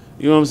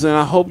 You know what I'm saying?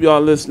 I hope y'all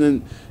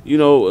listening.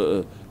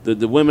 The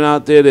women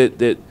out there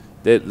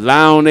that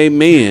lie on their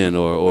men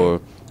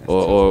or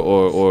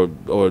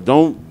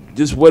don't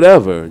just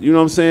whatever. You know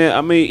what I'm saying?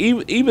 I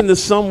mean, even the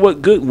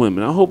somewhat good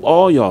women. I hope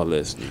all y'all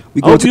listening.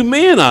 We I go hope to- you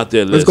men out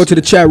there listening. Let's go to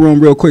the chat room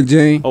real quick,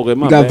 Jane. Okay,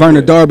 my we got bad. Verna Go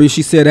ahead. Darby.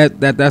 She said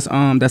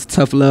that's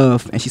tough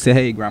love, and she said,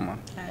 "Hey, grandma."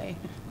 Hey.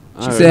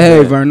 I She heard said,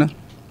 "Hey, that. Verna."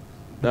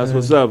 That's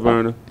what's up,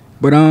 Verna.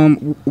 But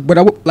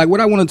what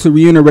I wanted to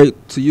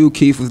reiterate to you,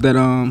 Keith, was that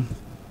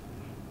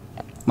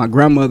my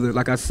grandmother,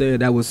 like I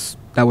said, that was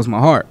my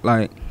heart.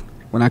 Like,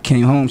 when I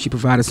came home, she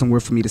provided somewhere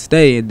for me to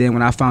stay, and then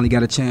when I finally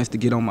got a chance to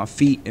get on my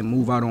feet and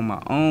move out on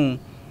my own,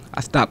 I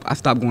stopped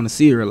going to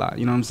see her a lot.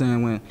 You know what I'm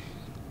saying?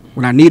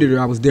 When I needed her,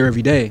 I was there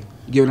every day.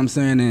 You get what I'm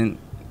saying? And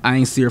I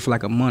ain't see her for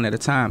like a month at a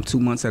time, 2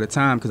 months at a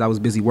time, because I was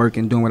busy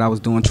working, doing what I was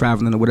doing,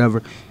 traveling or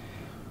whatever.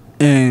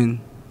 And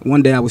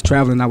one day I was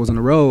traveling, I was on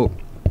the road,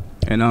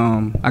 and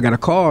I got a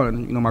call,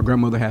 and my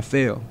grandmother had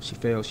fell. She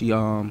fell. She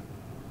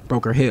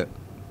broke her hip.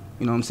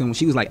 You know what I'm saying? When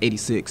she was like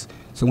 86.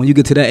 So when you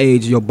get to that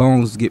age, your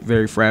bones get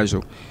very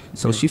fragile.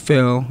 So she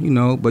fell,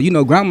 But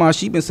grandma,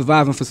 she been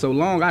surviving for so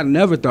long. I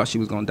never thought she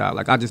was gonna die.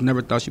 Like I just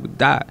never thought she would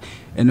die.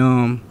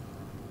 And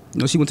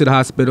she went to the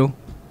hospital.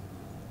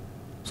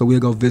 So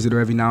we'd go visit her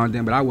every now and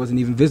then. But I wasn't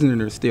even visiting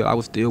her still. I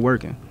was still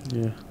working.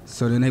 Yeah.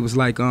 So then they was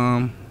like,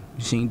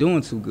 she ain't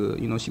doing too good.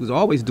 She was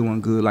always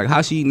doing good. Like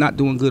how she not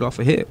doing good off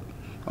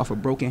a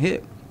broken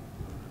hip.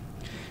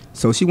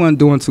 So she wasn't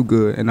doing too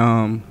good. And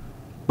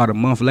about a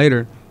month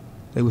later,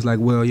 they was like,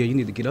 well, yeah, you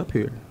need to get up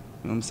here.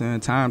 You know what I'm saying?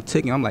 Time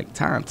ticking. I'm like,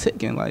 time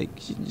ticking? Like,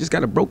 she just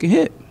got a broken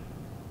hip.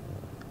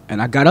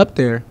 And I got up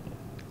there,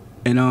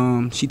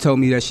 and she told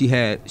me that she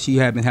had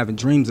been having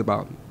dreams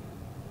about me.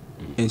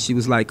 And she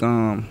was like,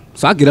 so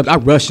I get up, I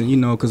rushing,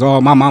 because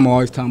my mama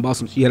always talking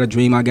about she had a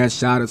dream I got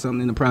shot or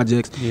something in the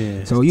projects.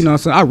 Yeah. So,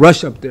 so I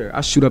rush up there.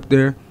 I shoot up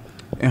there.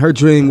 And her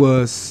dream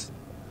was,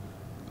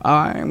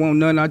 I ain't want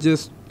nothing. I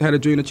just had a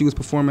dream that you was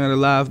performing at a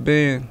live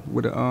band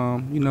with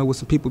with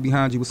some people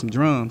behind you with some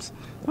drums.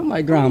 I'm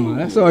like, grandma,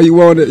 that's all you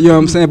wanted, you know what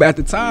I'm saying? But at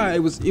the time, it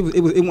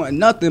wasn't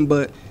nothing,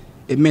 but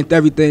it meant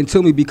everything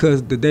to me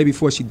because the day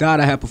before she died,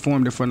 I had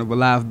performed in front of a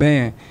live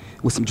band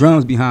with some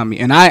drums behind me,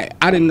 and I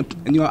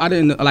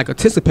didn't like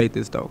anticipate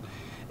this though,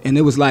 and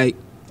it was like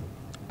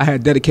I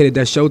had dedicated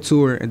that show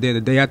to her, and then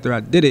the day after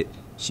I did it,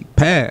 she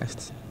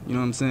passed. You know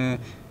what I'm saying?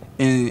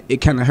 And it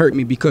kind of hurt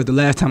me because the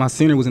last time I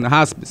seen her was in the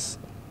hospice.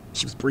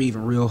 She was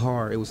breathing real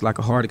hard. It was like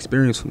a hard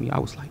experience for me. I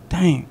was like,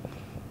 dang.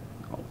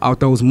 Out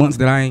those months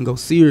that I ain't go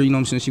see her, you know what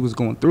I'm saying, she was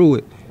going through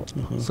it.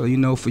 So,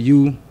 for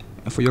you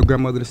and for your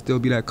grandmother to still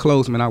be that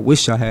close, man, I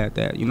wish I had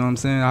that. You know what I'm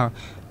saying?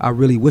 I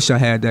really wish I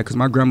had that because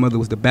my grandmother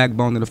was the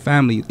backbone of the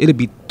family. It'd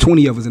be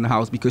 20 of us in the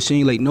house because she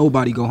ain't let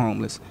nobody go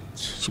homeless.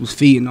 She was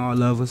feeding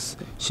all of us.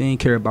 She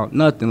ain't care about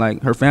nothing.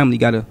 Like, her family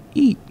got to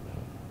eat.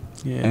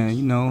 Yeah.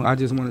 And, I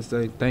just want to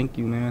say thank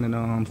you, man,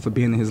 and for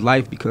being in his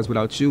life because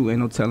without you, ain't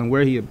no telling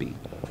where he'd be.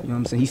 You know what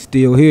I'm saying? He's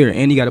still here,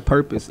 and he got a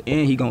purpose,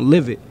 and he gonna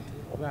live it.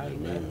 Right,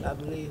 man. I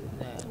believe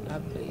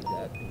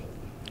that.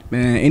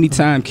 Man,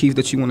 anytime, Keith,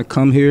 that you want to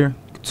come here,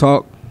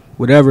 talk,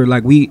 whatever,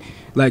 like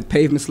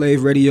Pavement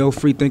Slave Radio,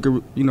 Free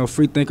Thinker,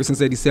 Free Thinker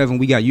since 87,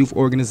 we got youth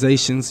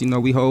organizations,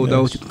 we hold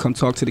those. You can come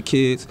talk to the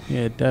kids.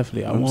 Yeah,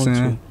 definitely. I want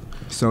to.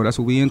 So that's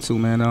what we into,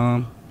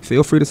 man.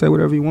 Feel free to say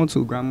whatever you want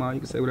to, Grandma. You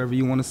can say whatever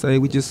you want to say.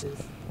 We just...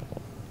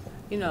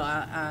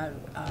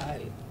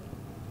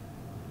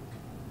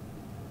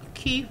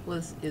 Keith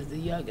is the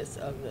youngest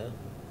of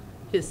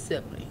his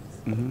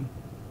siblings. Mm-hmm.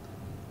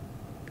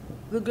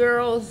 The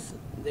girls,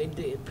 they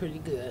did pretty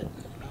good.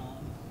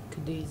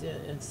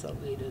 Khadijah and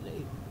Solita,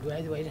 they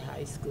graduated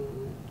high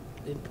school,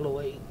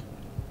 employed.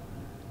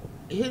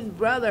 His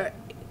brother,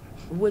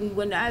 when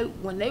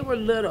they were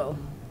little,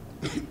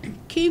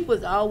 Keith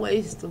was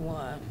always the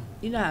one.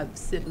 You know how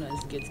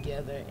siblings get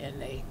together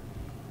and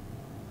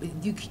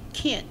you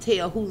can't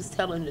tell who's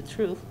telling the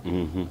truth.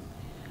 Mm-hmm.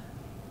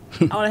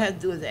 All I have to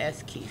do is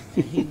ask Keith,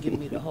 and he'll give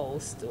me the whole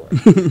story.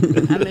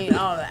 I mean,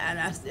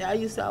 I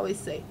used to always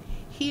say,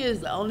 he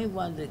is the only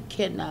one that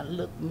cannot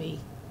look me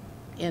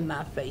in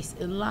my face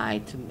and lie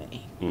to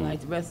me.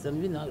 Like the rest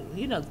of them,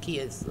 you know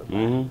kids look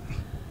like.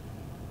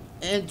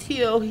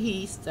 Until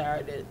he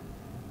started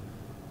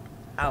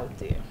out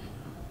there.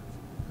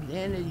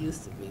 Then it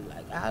used to be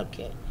like,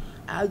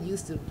 I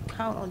used to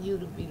count on you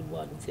to be the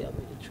one to tell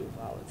me the truth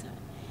all the time.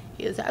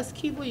 He was asking,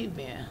 Keith, where you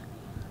been?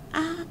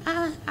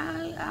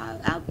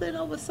 I've been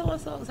over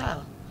so-and-so's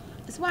house.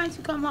 It's why didn't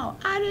you come home?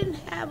 I didn't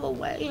have a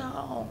way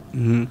home.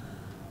 Mm-hmm.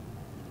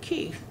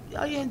 Keith,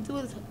 all you had to do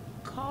is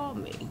call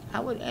me.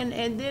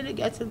 And then it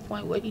got to the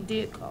point where he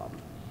did call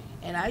me.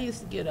 And I used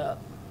to get up.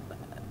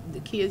 The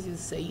kids used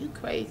to say, you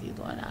crazy, you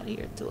going out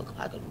here at 2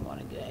 o'clock in the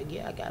morning.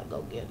 Yeah, I got to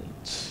go get him.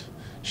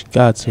 She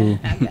got to.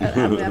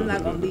 I'm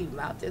not going to leave him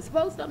out there.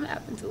 Suppose something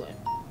happened to him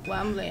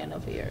while I'm laying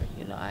up here.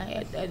 I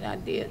had that and I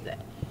did that.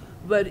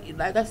 But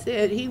like I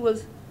said, he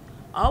was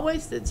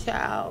always the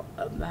child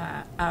of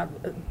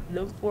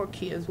them 4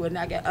 kids, when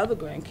I got other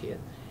grandkids,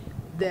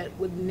 that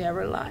would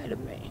never lie to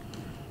me.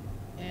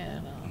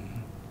 And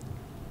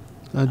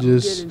I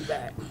just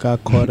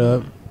got caught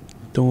up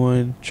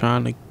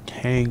trying to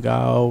hang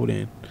out,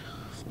 and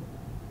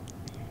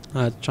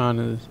not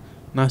trying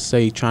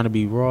to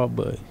be raw,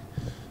 but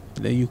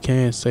then you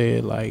can say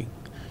it like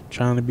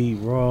trying to be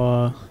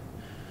raw,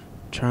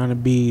 trying to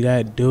be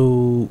that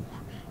dude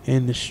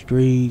in the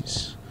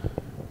streets,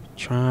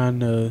 trying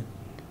to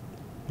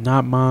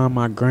not mind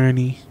my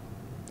granny.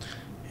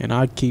 And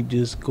I keep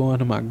just going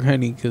to my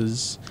granny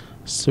because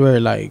I swear,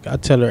 like, I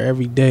tell her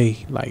every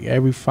day, like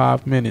every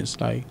 5 minutes,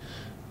 like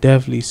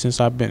definitely since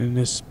I've been in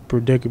this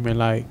predicament,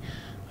 like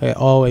I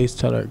always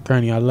tell her,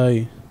 Granny, I love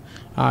you.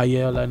 I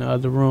yell in the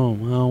other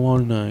room, I don't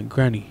want nothing.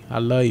 Granny, I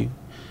love you.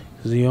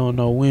 Because you don't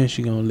know when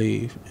she going to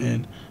leave.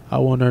 And I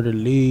want her to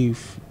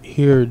leave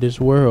here, this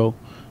world,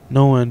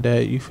 knowing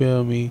that, you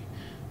feel me,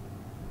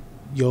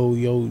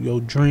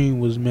 your dream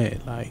was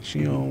met. Like,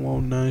 she don't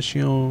want none. She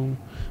don't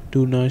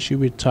do nothing. She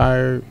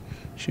retired.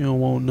 She don't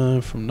want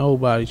nothing from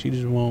nobody. She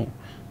just want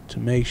to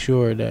make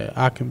sure that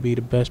I can be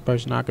the best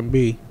person I can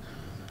be.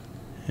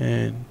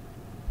 And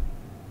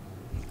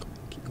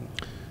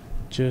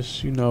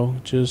just,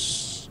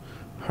 just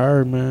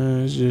her,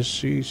 man. It's just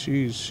she's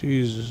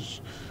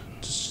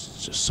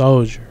just a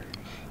soldier.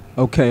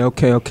 Okay. We're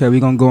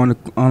going to go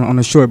on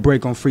a short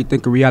break on Free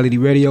Thinker Reality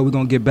Radio. We're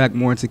going to get back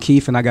more into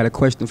Keith, and I got a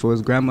question for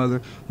his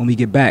grandmother when we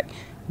get back.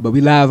 But we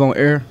live on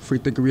air, Free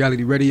Thinker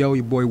Reality Radio.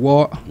 Your boy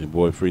Walt. Your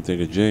boy Free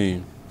Thinker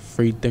Gene.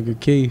 Free Thinker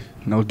Keith.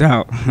 No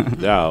doubt.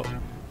 Doubt.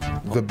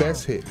 The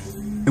best hits.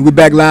 And we're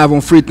back live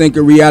on Free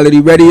Thinker Reality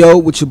Radio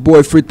with your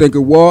boy Free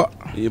Thinker Walt.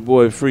 Your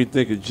boy Free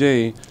Thinker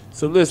Gene.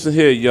 So listen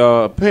here,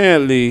 y'all.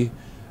 Apparently,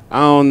 I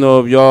don't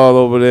know if y'all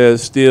over there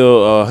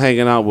still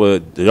hanging out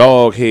with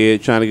dog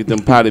head trying to get them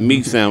potted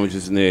meat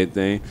sandwiches and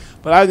everything.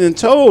 But I done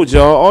told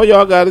y'all, all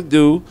y'all got to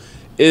do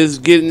is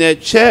get in that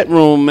chat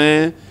room,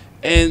 man.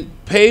 And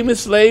Payment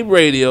Slave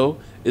Radio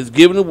is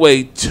giving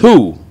away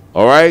two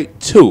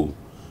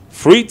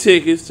free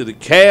tickets to the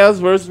Cavs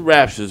versus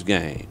Raptors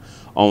game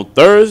on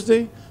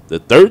Thursday, the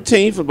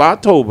 13th of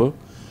October,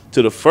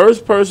 to the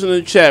first person in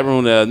the chat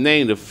room that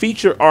named the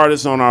featured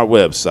artist on our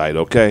website,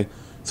 okay?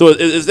 So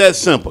it's that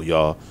simple,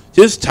 y'all.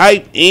 Just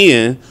type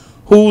in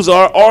who's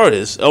our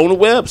artist on the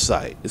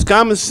website. It's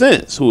common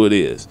sense who it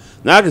is.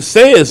 Now, I can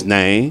say his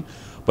name,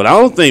 but I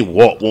don't think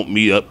Walt want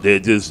me up there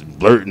just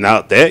blurting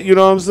out that. You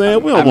know what I'm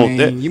saying? We don't want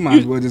that. You might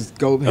as well just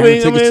go.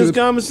 It's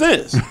common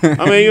sense. You know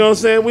what I'm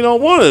saying? We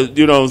don't want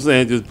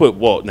to, just put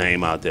Walt's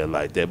name out there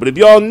like that. But if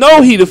y'all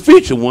know he the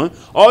featured one,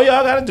 all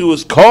y'all got to do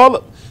is call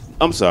up.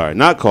 I'm sorry,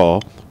 not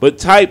call, but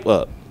type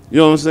up. You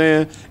know what I'm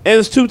saying? And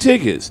it's 2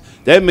 tickets.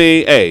 That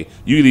means, hey,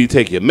 you can either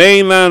take your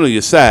main line or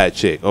your side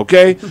chick,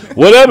 okay?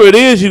 Whatever it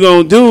is you're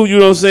going to do, you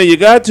know what I'm saying? You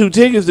got 2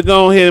 tickets to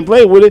go ahead and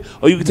play with it,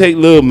 or you can take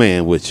Lil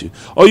Man with you.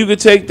 Or you can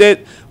take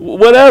that,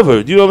 whatever,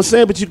 you know what I'm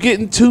saying? But you're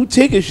getting 2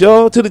 tickets,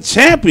 y'all, to the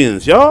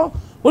champions, y'all.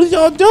 What are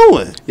y'all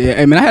doing? Yeah,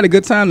 hey, man, I had a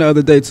good time the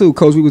other day, too.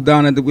 Coach, we was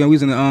down we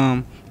was in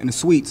the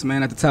suites,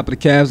 man, at the top of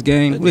the Cavs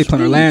game. We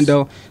playing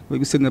Orlando. We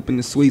was sitting up in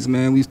the suites,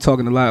 man. We was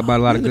talking about a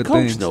lot of good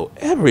things. The coach know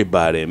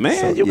everybody, man.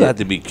 So, you got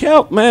to be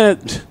careful, man.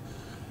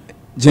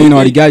 Gene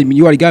already got me.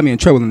 You already got me in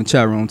trouble in the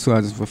chat room too.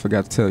 I just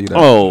forgot to tell you that.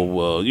 Oh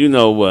well, you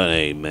know what,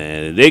 hey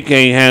man, if they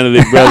can't handle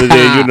it, brother.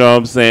 Then you know what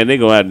I'm saying, they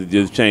gonna have to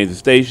just change the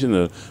station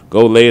or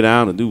go lay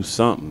down and do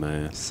something,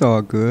 man. It's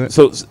all good.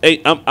 So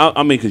hey,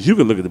 I mean, because you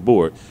can look at the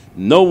board.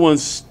 No one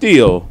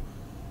still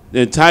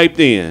then typed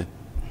in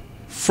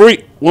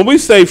free. When we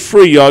say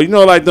free, y'all, you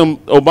know, like them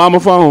Obama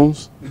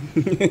phones,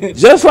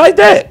 just like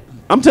that.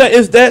 I'm telling you,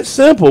 it's that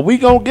simple. We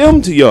gonna give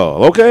them to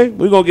y'all, okay?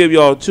 We gonna give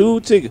y'all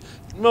 2 tickets.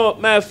 No,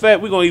 matter of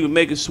fact, we're going to even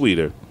make it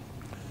sweeter.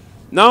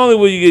 Not only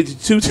will you get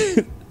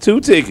 2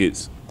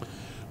 tickets,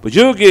 but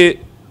you'll get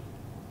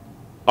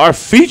our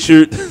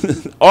featured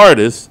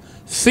artist,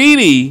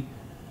 CD,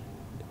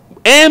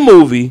 and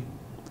movie,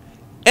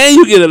 and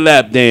you get a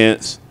lap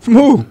dance. From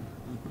who?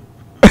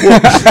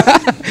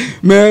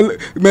 Man,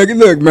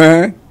 look,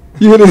 man.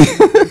 You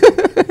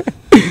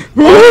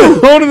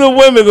One of the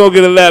women gonna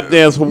get a lap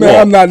dance from Walt.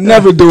 I'm not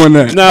never doing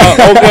that. No,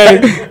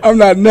 okay. I'm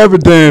not never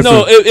dancing.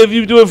 No, if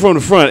you do it from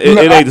the front, it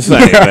ain't the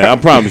same, man. I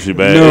promise you,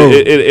 man.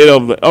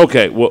 No.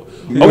 Okay, well,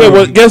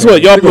 guess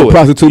what? Y'all blew it.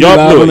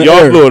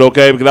 Y'all blew it,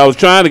 okay? Because I was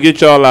trying to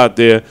get y'all out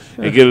there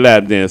and get a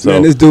lap dance. So.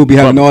 Man, this dude be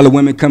having all the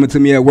women coming to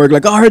me at work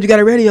like, oh, I heard you got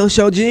a radio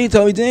show. Gene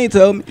told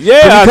me.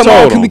 Yeah, I told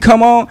him. Can we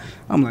come on?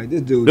 I'm like,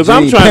 this dude. Because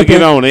I'm trying to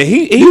get on, and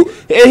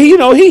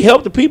he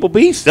helped the people,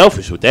 but he's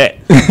selfish with that.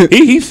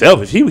 He's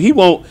selfish. He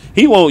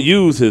won't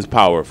use his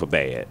power for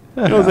bad.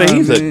 You know what I'm saying?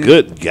 He's a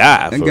good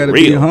guy for real. Gotta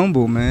be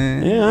humble,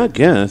 man. Yeah, I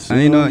guess.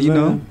 You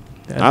know.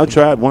 I'll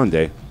try it one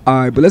day. All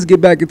right, but let's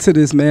get back into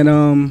this, man.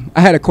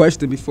 I had a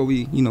question before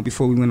we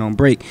went on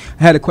break.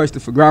 I had a question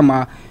for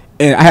Grandma,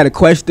 and I had a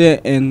question,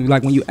 and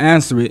like when you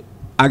answer it,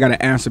 I got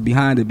an answer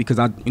behind it because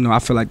I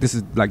feel like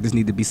this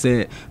need to be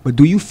said. But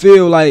do you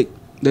feel like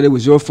that it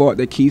was your fault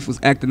that Keith was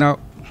acting out?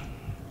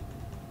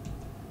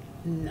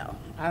 No,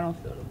 I don't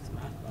feel it was my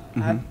fault.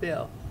 Mm-hmm. I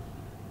feel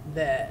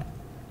that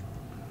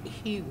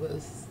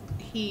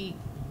he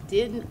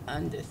didn't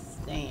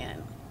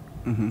understand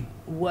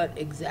what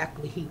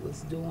exactly he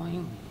was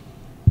doing,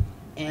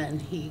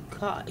 and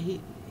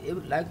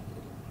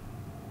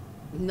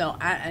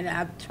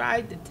I've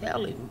tried to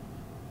tell him,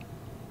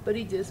 but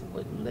he just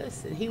wouldn't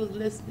listen. He was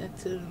listening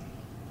to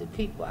the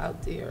people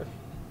out there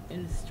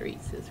in the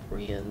streets, his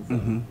friends,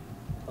 or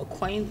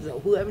acquaintances, or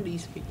whoever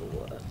these people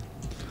were.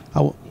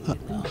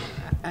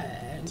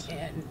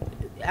 And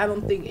I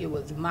don't think it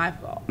was my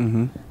fault.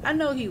 I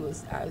know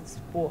I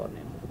spoiled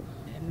him,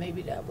 and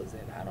maybe that was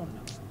it. I don't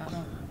know.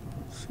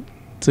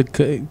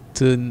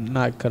 To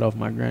not cut off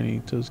my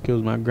granny, to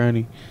excuse my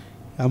granny,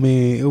 I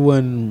mean, it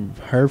wasn't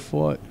her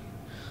fault.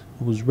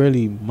 It was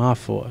really my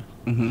fault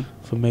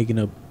for making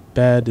a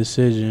bad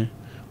decision,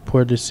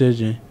 poor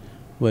decision,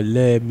 what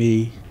led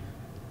me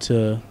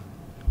to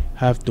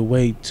have to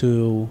wait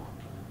till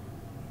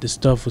the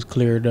stuff was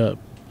cleared up.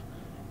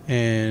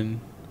 and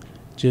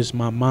just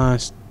my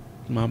mind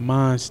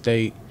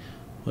state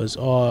was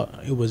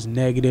it was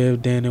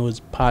negative, then it was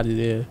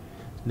positive,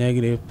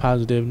 negative,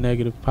 positive,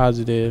 negative,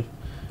 positive.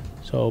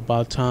 So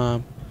by the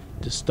time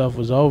the stuff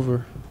was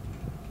over,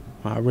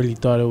 I really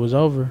thought it was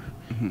over.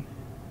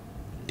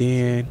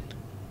 Then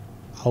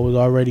I was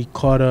already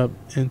caught up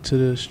into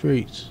the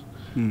streets.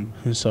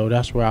 And so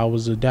that's where I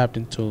was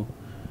adapting to.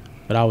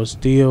 But I was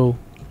still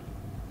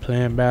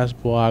playing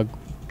basketball. I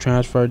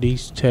transferred to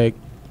EastTech,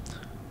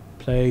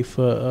 played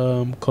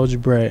for Coach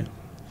Brett.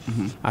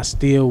 I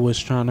still was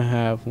trying to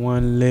have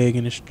one leg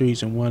in the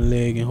streets and one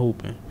leg in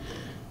hooping.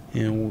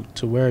 And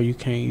to where you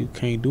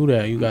can't do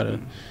that. You gotta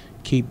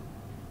keep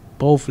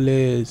both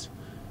legs.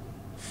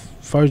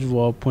 First of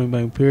all, point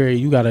blank period,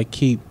 you gotta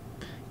keep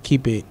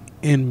it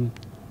in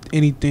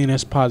anything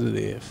that's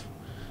positive.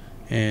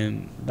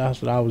 And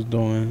that's what I was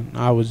doing.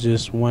 I was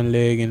just one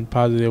leg in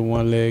positive,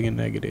 one leg in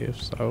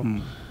negative. So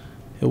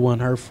it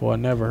wasn't her fault,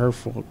 never her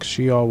fault, 'cause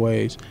she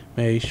always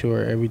made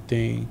sure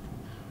everything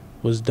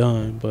was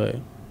done. But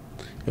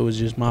it was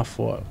just my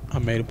fault. I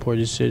made a poor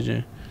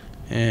decision,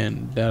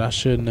 and that I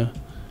shouldn't have.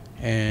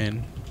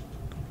 And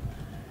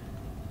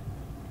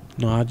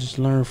no, I just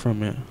learned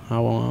from it. I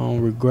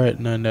don't regret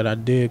nothing that I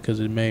did, because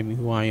it made me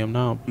who I am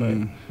now. But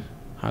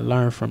I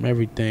learned from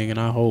everything, and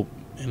I hope,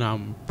 and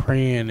I'm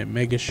praying and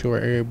making sure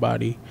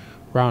everybody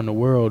around the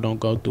world don't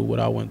go through what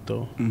I went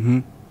through.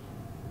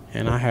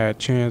 And I had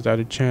chance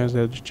after chance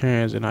after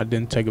chance, and I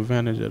didn't take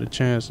advantage of the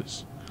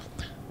chances.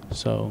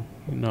 So,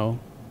 never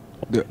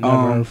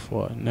her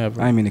fault,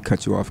 never. I didn't mean to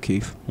cut you off,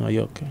 Keith. No,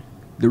 you okay.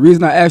 The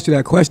reason I asked you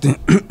that question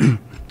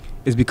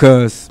is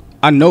because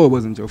I know it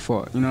wasn't your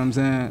fault. You know what I'm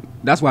saying?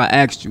 That's why I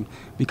asked you.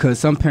 Because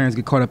some parents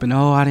get caught up in,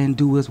 I didn't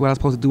do this, what I was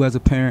supposed to do as a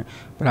parent.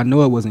 But I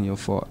know it wasn't your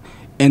fault.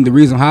 And the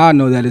reason how I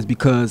know that is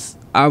because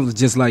I was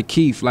just like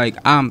Keith. Like,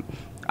 I'm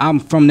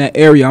from that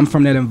area. I'm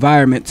from that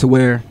environment to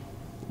where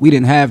we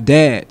didn't have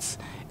dads.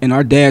 And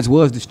our dads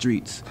was the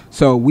streets.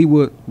 So we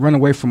would run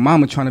away from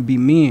mama trying to be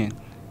men.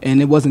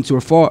 And it wasn't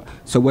your fault.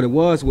 So what it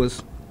was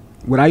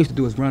what I used to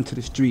do is run to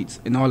the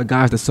streets. And all the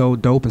guys that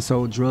sold dope and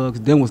sold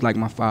drugs, them was like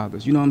my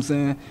fathers. You know what I'm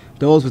saying?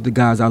 Those was the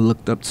guys I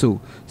looked up to.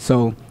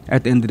 So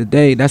at the end of the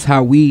day, that's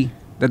how we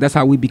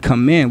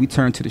become men. We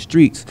turn to the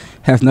streets.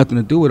 Has nothing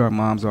to do with our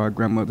moms or our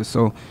grandmothers.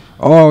 So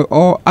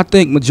I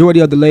think majority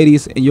of the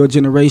ladies in your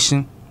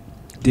generation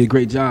did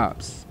great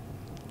jobs.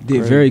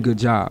 Did very good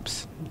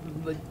jobs.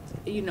 But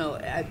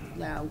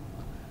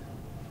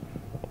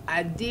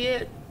I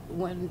did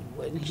when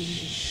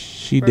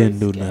she didn't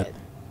do that.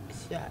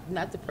 Shot.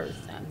 Not the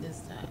first time,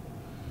 this time.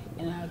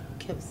 And I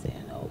kept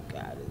saying, oh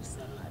God, it was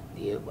something I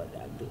did, what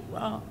did I do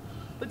wrong?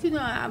 But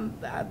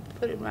I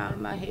put it around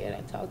in my head.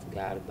 I talked to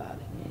God about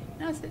it.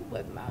 And I said, it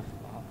wasn't my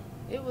fault.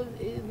 It was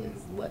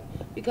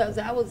because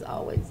I was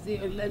always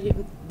there, let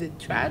him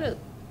try to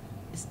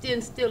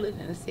instill it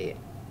in his head.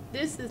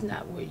 This is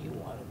not where you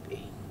want to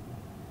be.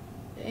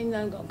 There ain't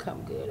nothing gonna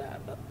come good out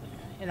of it.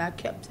 And I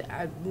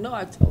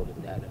told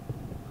him that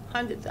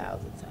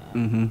 100,000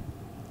 times.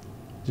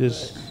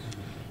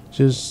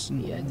 Just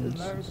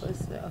learn for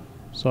yourself.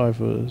 Sorry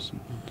for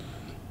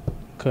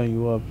cutting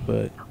you up,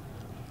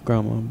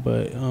 Grandma.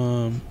 But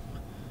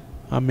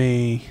I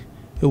mean,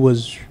 it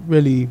was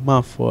really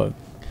my fault,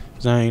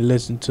 'cause I ain't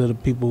listened to the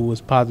people who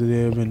was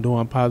positive and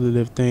doing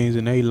positive things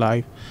in their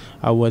life.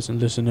 I wasn't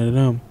listening to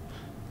them,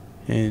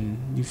 and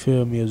you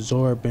feel me,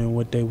 absorbing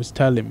what they was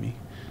telling me,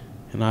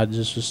 and I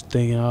just was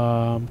thinking,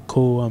 I'm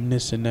cool, I'm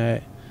this and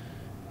that.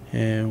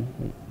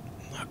 And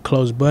my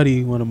close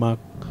buddy, one of my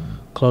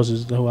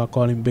closest, who I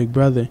call him Big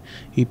Brother,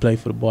 he played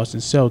for the Boston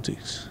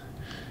Celtics.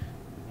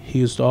 He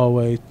used to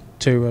always,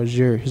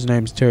 TerryRozier, his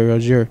name is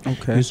TerryRozier.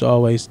 Okay. He used to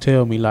always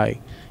tell me, like,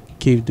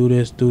 Keith, do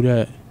this, do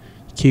that.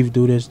 Keith,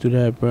 do this, do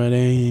that, bro. They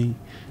ain't,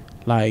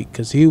 like,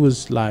 'cause he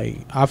was,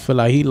 like, I feel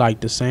like he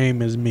liked the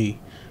same as me,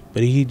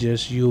 but he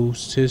just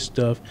used his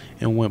stuff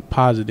and went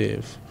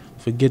positive.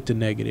 Forget the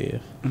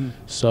negative.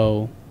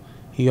 So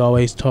he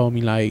always told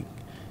me, like,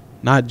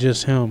 not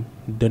just him,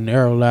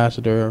 Denaro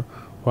Lassiter,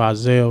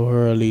 Roselle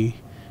Hurley,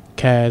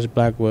 Cash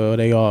Blackwell,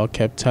 they all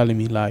kept telling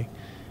me, like,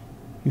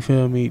 you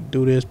feel me,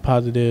 do this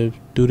positive,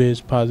 do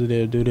this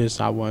positive, do this.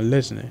 I wasn't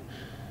listening.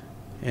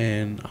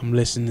 And I'm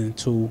listening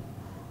to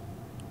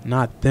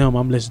not them,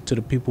 I'm listening to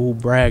the people who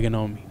bragging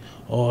on me.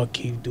 Oh,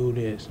 Keith, do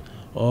this.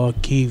 Oh,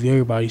 Keith,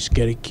 everybody's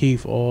scared of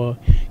Keith. Oh,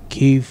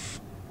 Keith,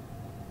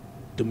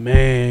 the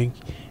man.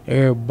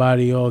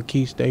 Everybody, oh,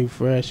 Keith, stay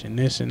fresh and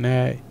this and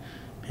that.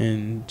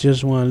 And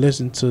just want to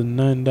listen to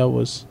nothing that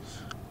was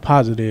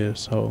positive.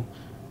 So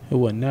it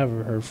was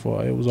never her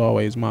fault. It was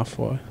always my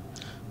fault.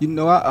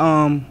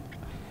 I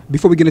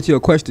before we get into your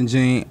question,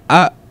 Gene,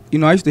 I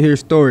used to hear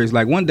stories.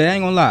 Like one day, I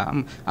ain't gonna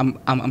lie,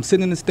 I'm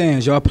sitting in the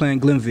stands, y'all playing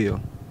Glenville,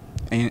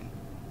 and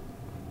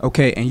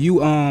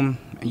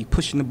you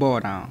pushing the ball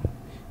down,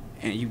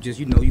 and you just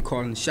you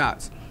calling the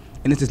shots,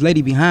 And it's this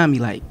lady behind me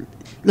like,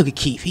 look at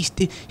Keith.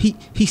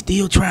 He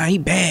still trying. He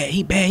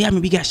bad. I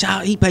mean, we got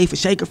shot. He paid for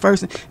Shaker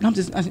first. And and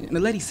the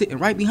lady sitting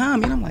right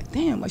behind me. And I'm like,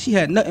 damn, like she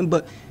had nothing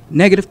but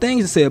negative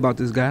things to say about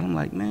this guy. And I'm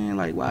like, man,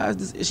 like, why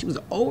is this? She was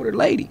an older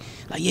lady.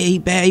 Like, yeah, he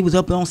bad. He was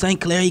up on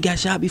St. Clair. He got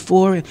shot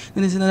before. And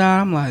this and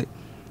that. I'm like,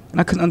 and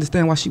I couldn't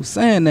understand why she was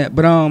saying that.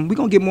 But we're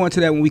going to get more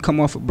into that when we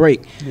come off a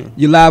break. Yeah.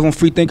 You're live on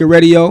Free Thinker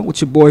Radio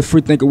with your boy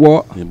Freethinker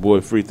Walt. Your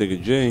boy Freethinker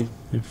Jane.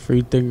 And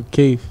Freethinker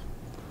Keith.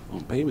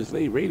 On Payment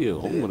Slave Radio.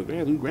 Home of the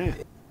Grand New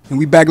Grand. And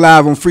we back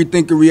live on Free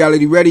Thinker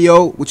Reality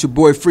Radio with your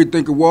boy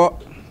Freethinker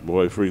Walt.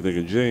 Boy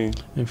Freethinker Jane.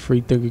 And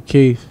Freethinker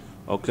Keith.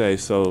 Okay,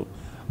 so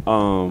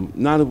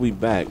now that we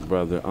back,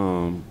 brother,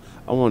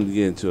 I wanted to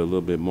get into a little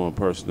bit more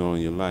personal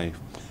in your life.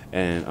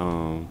 And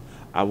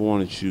I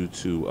wanted you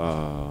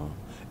to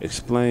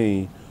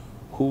explain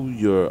who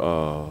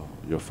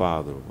your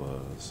father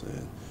was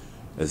and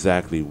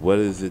exactly what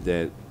is it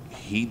that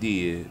he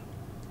did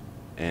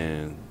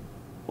and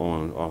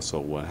on also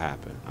what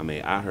happened. I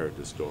mean, I heard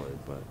the story,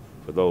 but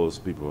for those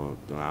people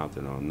out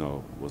there don't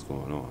know what's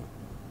going on.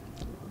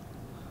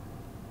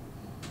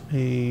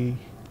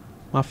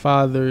 My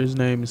father, his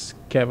name is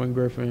Kevin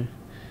Griffin.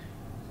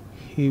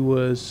 He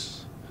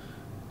was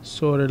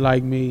sort of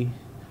like me,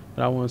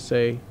 but I want to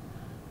say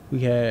we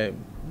had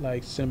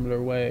like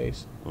similar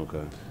ways.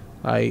 Okay.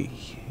 Like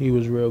he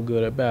was real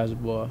good at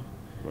basketball.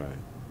 Right.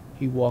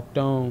 He walked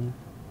on,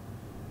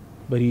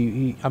 but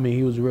he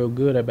was real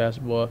good at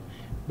basketball,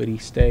 but he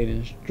stayed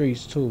in the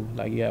streets too.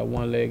 Like he had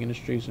one leg in the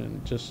streets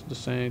and just the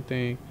same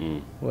thing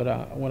what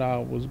I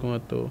was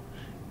going through.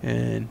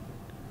 And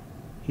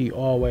he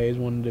always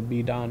wanted to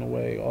be down the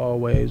way,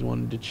 always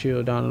wanted to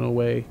chill down the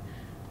way,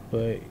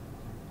 but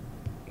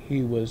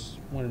he was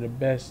one of the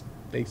best.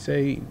 They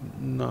say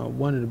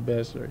one of the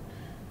best or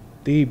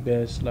the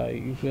best, like,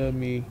 you feel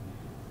me,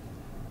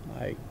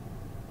 like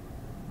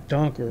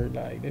dunker.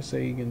 Like they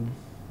say he can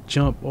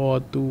jump all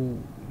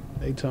through.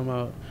 They talking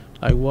about,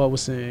 like Walt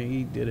was saying,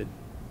 he did a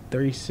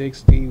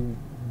 360,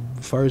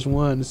 first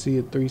one to see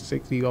a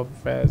 360 off a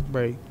fast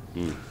break.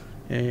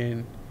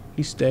 And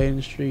he stayed in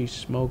the streets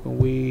smoking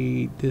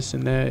weed, this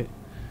and that.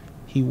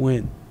 He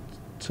went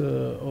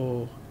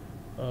to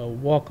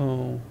walk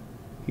on.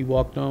 He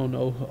walked on to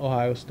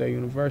Ohio State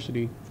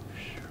University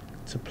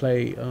to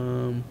play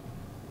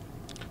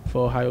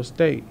for Ohio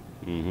State.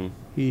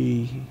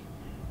 He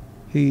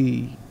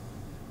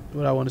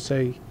what I want to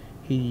say,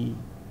 he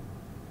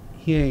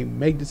ain't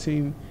make the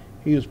team.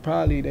 He was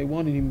probably, they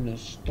wanted him to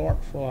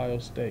start for Ohio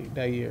State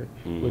that year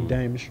with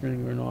Damon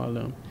Stringer and all of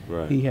them.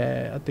 Right.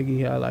 I think he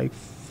had like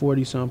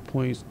 40-something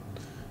points.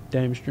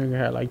 Damon Stringer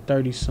had like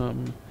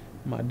 30-something.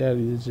 My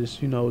daddy was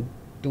just,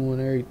 doing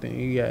everything.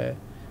 He had,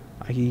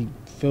 like, he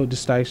filled the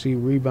stats, he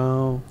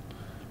rebound,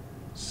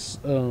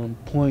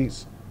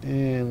 points,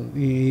 and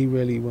he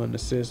really wasn't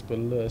assist, but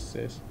a little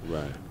assist.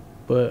 Right.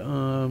 But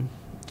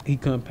he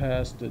couldn't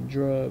pass the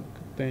drug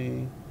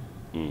thing.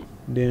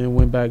 Then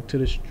went back to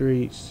the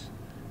streets.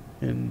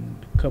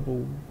 And a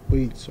couple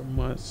weeks or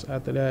months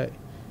after that,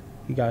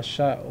 he got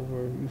shot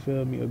over, you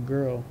feel me, a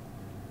girl.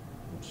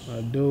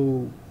 A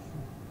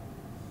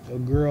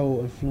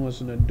girl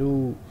influencing a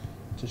dude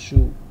to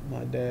shoot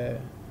my dad.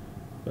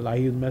 But like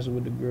he was messing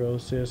with the girl,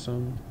 said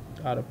something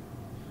not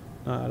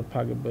out of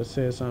pocket, but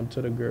said something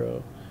to the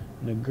girl.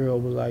 And the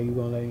girl was like, you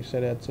gonna let him say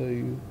that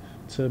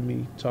to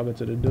me, talking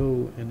to the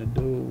dude. And the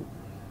dude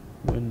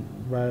went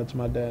right up to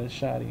my dad and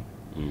shot him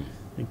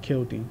and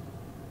killed him.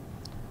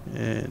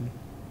 And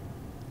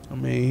I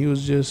mean, he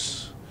was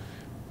just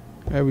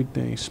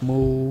everything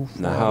smooth.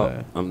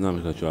 Now, I'm not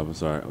gonna cut you off. I'm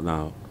sorry.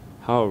 Now,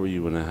 how old were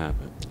you when that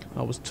happened?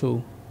 I was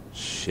 2.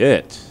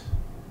 Shit.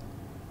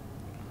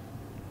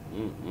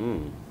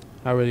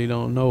 I really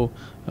don't know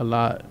a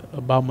lot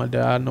about my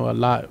dad. I know a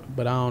lot,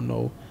 but I don't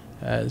know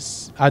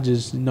I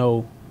just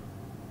know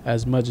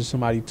as much as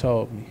somebody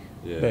told me,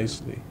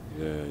 basically.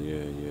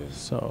 Yeah.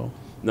 So.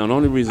 Now, the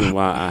only reason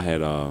why I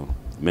had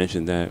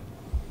mentioned that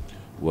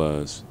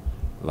was,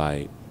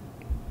 like,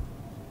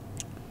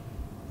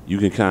 you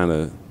can kind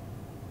of,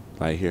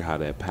 like, hear how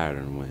that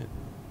pattern went.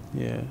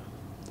 Yeah.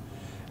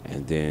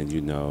 And then,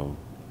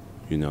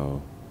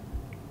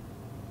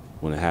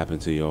 when it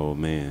happened to your old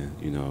man,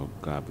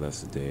 God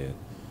bless the dead.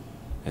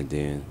 And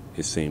then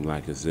it seemed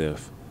like as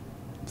if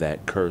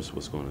that curse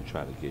was going to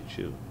try to get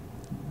you.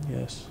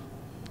 Yes.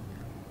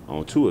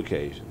 On 2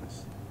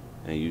 occasions.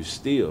 And you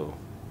still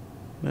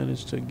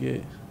managed to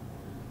get.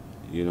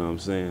 You know what I'm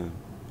saying?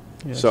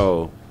 Yes.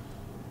 So,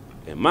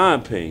 in my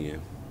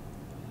opinion,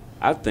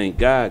 I think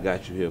God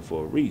got you here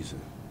for a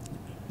reason.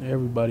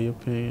 Everybody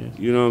opinion.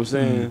 You know what I'm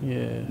saying?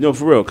 Yeah. No,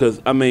 for real.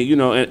 Because, I mean,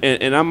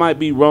 and I might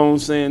be wrong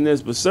saying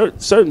this, but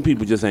certain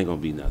people just ain't going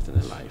to be nothing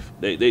in life.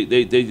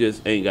 They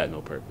just ain't got no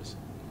purpose.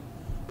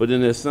 But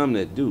then there's some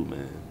that do,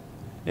 man.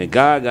 And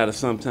God got to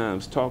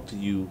sometimes talk to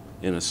you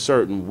in a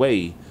certain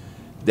way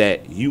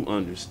that you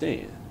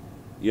understand.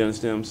 You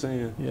understand what I'm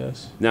saying?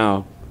 Yes.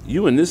 Now,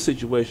 you in this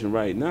situation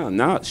right now.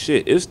 Now,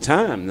 shit, it's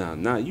time now.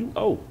 Now, you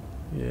owe.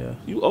 Yeah.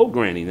 You owe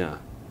Granny now.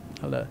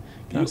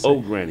 You owe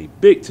Granny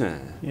big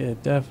time. Yeah,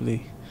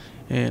 definitely.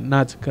 And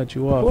not to cut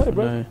you off, Go ahead,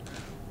 bro. man,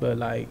 but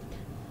like,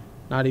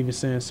 not even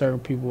saying certain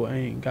people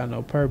ain't got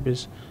no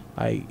purpose.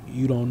 Like,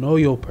 you don't know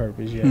your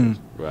purpose yet.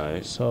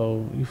 Right.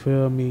 So, you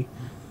feel me?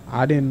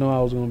 I didn't know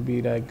I was going to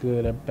be that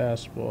good at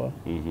basketball.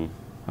 Mm-hmm.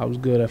 I was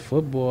good at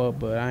football,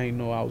 but I didn't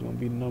know I was going to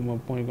be the number one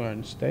point guard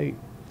in the state.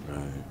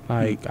 Right.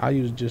 Like, I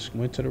just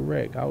went to the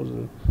rec. I was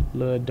a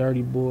little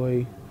dirty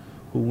boy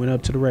who went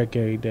up to the rec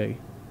every day.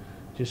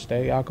 Just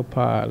stay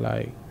occupied,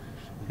 like,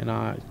 and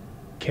I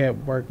kept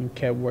working.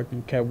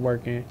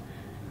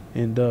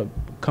 End up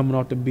coming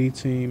off the B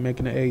team,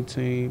 making the A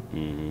team.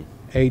 Mm-hmm.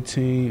 A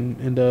team,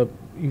 end up,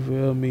 you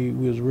feel me,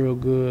 we was real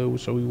good.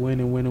 So we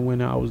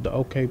winning. I was the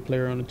okay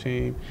player on the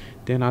team.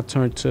 Then I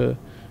turned to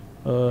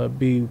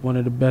be one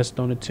of the best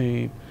on the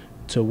team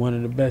to one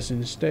of the best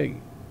in the state.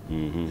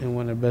 Mm-hmm. And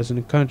one of the best in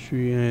the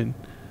country. And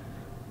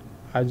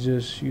I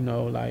just, you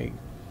know, like,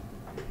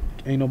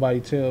 ain't nobody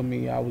tell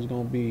me I was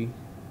going to be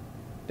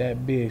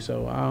that big.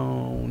 So I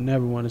don't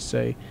never want to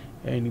say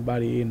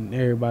anybody and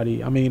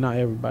everybody. I mean, not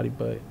everybody,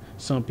 but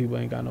some people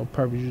ain't got no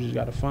purpose. You just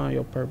got to find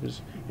your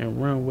purpose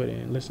and run with it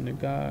and listen to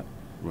God.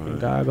 Right.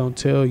 And God going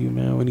to tell you,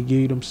 man, when he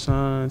give you them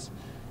signs,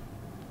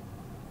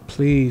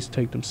 please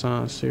take them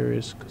signs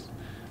serious. 'Cause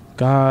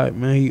God,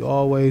 man, he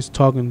always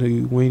talking to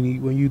you. When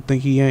you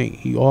think he ain't,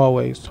 he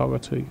always talking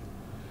to you.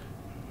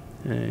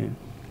 And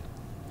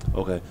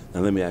Okay.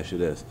 Now let me ask you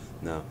this.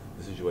 Now,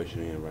 the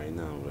situation you're in right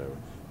now, whatever.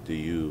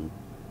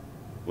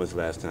 When's the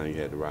last time you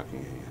had the rock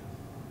in your hand?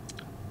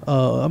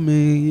 I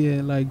mean,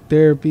 yeah, like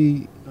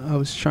therapy, I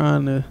was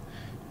trying to,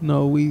 you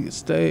know, we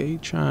stay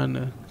trying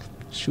to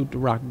shoot the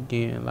rock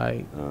again.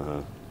 Like,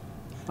 I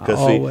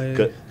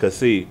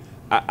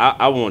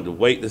wanted to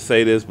wait to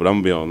say this, but I'm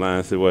gonna be online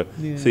and say what.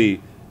 Yeah.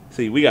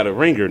 See, we got a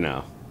ringer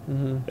now.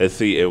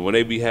 mm-hmm. And when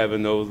they be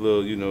having those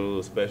little,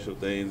 little special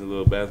things, a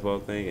little basketball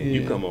thing, and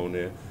you Yeah. come on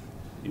there,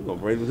 you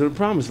gonna bring them to the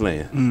promised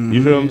land.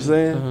 You feel what I'm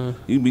saying? Uh-huh.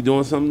 You be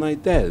doing something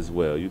like that as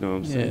well. You know what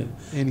I'm Yeah, saying?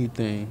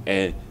 anything.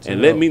 And To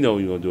let help. me know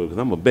when you're gonna do it, because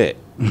I'm a bet.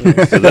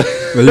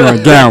 You're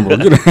gonna gamble.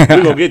 We're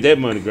gonna get that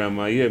money,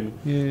 Grandma. You hear me?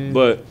 Yeah.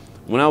 But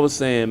when I was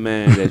saying,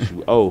 man, that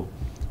you owe,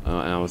 and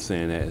I was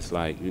saying that it's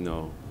like,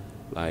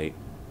 like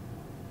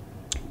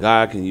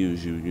God can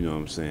use you, you know what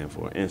I'm saying,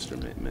 for an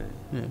instrument, man.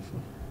 Yeah.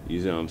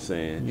 You know what I'm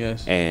saying?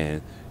 Yes.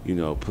 And,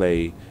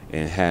 play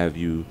and have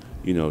you,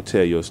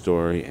 tell your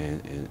story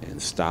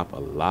and stop a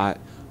lot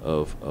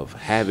of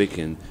havoc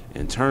and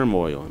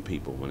turmoil in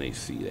people when they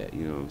see that,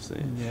 you know what I'm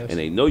saying? Yes. And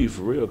they know you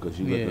for real because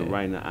you look them Yeah.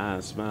 right in the eye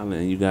smiling,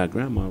 and you got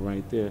Grandma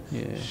right there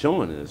Yeah.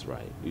 showing us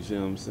right. You see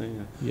what I'm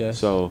saying? Yes.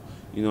 So,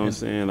 you know what I'm And-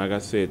 saying? Like I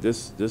said,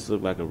 this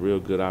looked like a real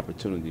good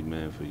opportunity,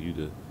 man, for you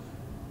to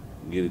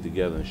get it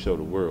together and show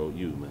the world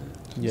you, man.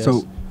 Yes.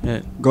 So-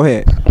 and, Go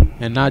ahead.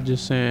 and not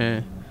just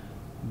saying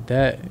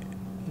that,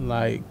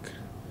 like,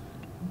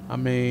 I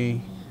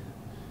mean,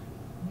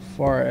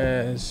 far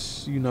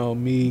as,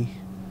 me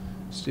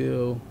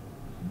still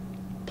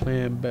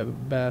playing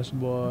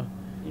basketball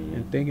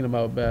and thinking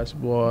about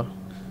basketball,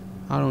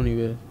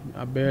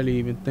 I barely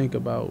even think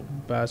about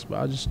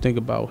basketball. I just think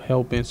about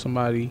helping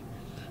somebody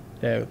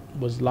that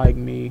was like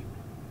me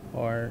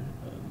or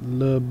a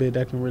little bit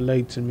that can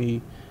relate to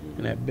me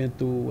and that been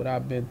through what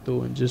I've been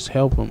through, and just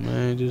help them,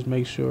 man. Just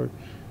make sure,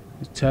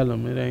 just tell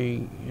them that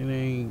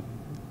ain't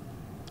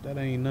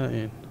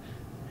nothing.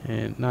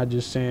 And not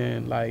just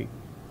saying, like,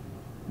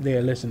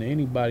 they'll listen to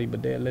anybody,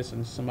 but they'll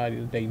listen to somebody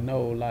that they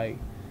know, like,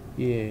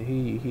 yeah,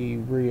 he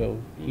real,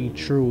 he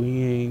true,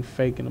 he ain't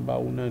faking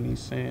about nothing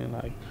he's saying.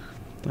 Like,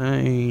 I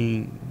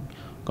ain't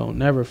gonna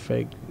never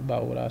fake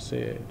about what I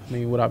said. I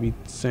mean, what I be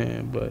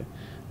saying, but,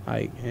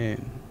 like,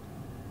 and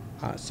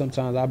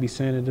sometimes I be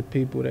saying it to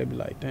people, they be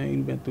like, dang,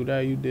 you been through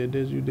that, you did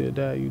this, you did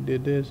that, you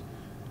did this.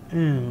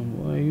 Damn,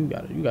 boy, you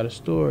got a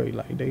story,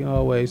 like they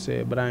always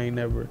say, but I ain't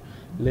never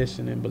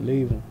listen and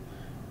believe them.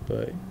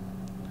 But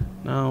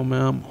now,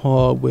 man, I'm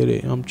hard with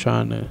it. I'm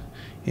trying to,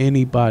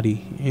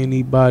 anybody,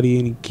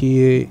 any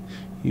kid,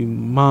 you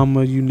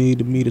mama, you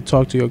need me to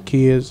talk to your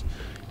kids,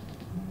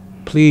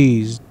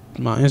 please.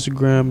 My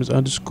Instagram is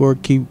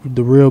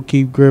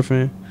 _keep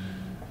Griffin.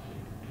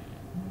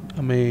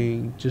 I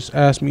mean, just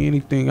ask me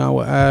anything I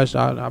will ask.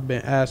 I've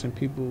been asking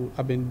people.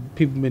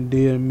 People been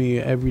DMing me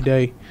every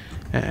day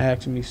and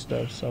asking me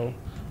stuff. So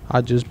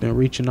I just been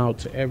reaching out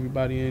to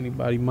everybody,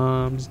 anybody,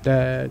 moms,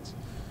 dads.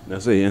 Now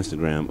say your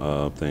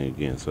Instagram thing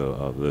again,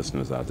 so the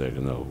listeners out there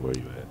can know where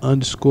you at.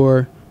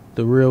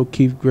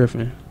 _the_real_Keith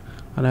Griffin.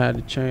 I had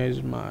to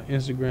change my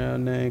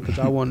Instagram name because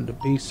I wanted to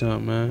be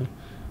something, man.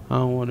 I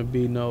don't want to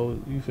be no,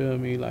 you feel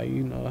me? Like,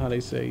 you know how they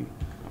say,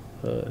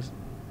 what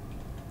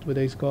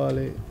they call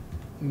it?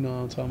 You know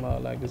what I'm talking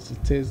about, like a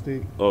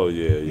statistic. Oh,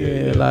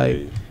 yeah. Like,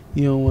 Yeah.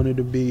 you don't want it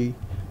to be,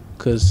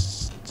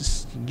 because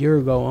just a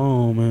year go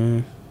on,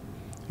 man.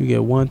 You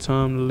get one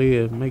time to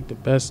live. Make the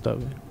best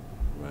of it.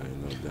 Right,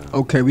 no doubt.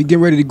 Okay, we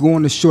getting ready to go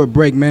on the short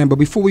break, man. But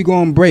before we go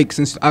on break,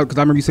 because I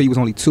remember you said you was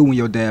only 2 when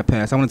your dad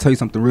passed, I want to tell you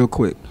something real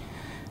quick.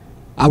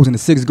 I was in the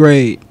 6th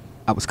grade.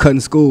 I was cutting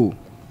school,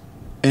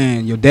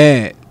 and your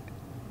dad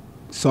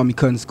saw me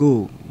cutting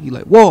school. He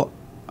like, "Whoa!"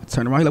 I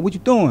turned around. He like, "What you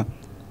doing?"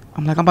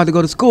 I'm like, I'm about to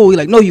go to school. He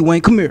like, no, you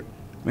ain't. Come here.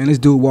 Man, this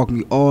dude walked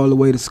me all the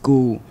way to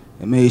school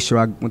and made sure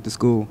I went to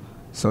school.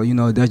 So, you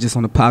know, that's just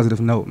on a positive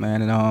note,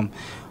 man. And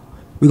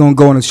we're going to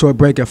go on a short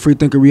break at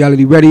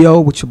FreeThinkerReality Radio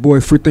with your boy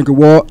Freethinker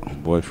Walt.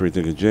 Boy,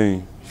 Freethinker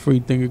Jane.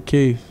 FreeThinker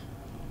Keith.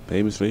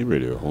 Famous Slave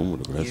Radio, home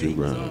of the grassroots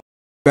grind.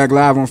 Back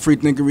live on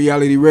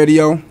FreeThinkerReality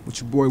Radio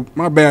with your boy.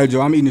 My bad,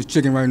 Joe. I'm eating this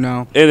chicken right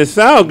now. And it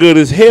sound good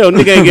as hell.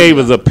 Nigga ain't gave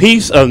us a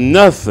piece of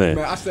nothing.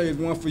 Man, I say it's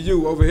one for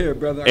you over here,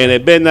 brother. And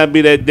it better not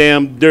be that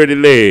damn dirty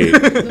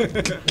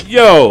leg.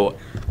 Yo,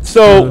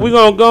 so we're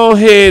going to go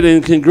ahead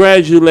and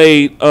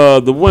congratulate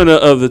the winner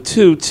of the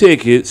 2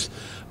 tickets,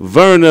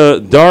 Verna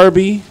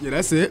Darby. Yeah,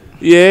 that's it.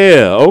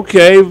 Yeah,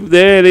 okay,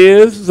 there it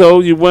is.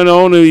 So you went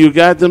on and you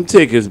got them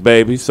tickets,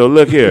 baby. So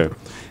look here.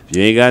 If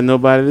you ain't got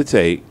nobody to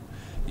take,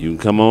 you can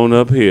come on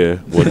up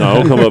here. Well, no,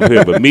 don't come up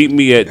here, but meet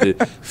me at the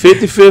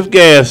 55th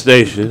gas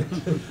station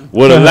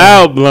with a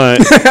loud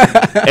blunt,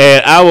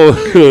 and I will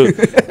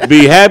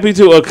be happy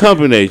to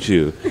accompany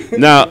you.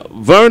 Now,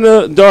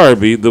 Verna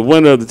Darby, the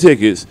winner of the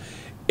tickets,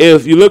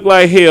 if you look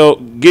like hell,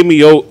 give me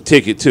your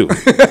ticket too,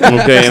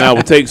 okay? And I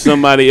will take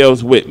somebody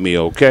else with me,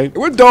 okay?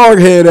 Where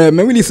Doghead at,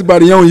 man? We need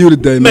somebody on you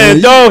today, man.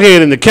 Man,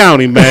 Doghead in the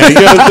county, man. You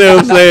know what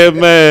I'm saying,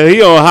 man?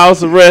 He on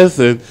house arrest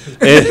and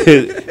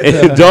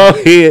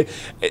Doghead,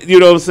 you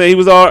know what I'm saying? He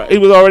was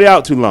already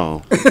out too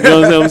long. You know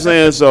what I'm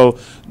saying? So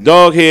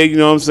Doghead, you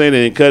know what I'm saying?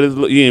 And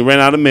he ain't ran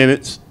out of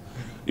minutes.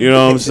 You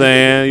know what I'm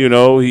saying? You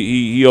know,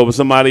 he over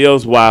somebody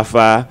else's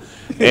Wi-Fi.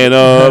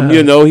 And,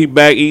 you know, he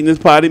back eating his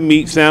potted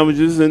meat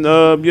sandwiches and,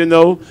 you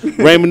know,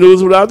 ramen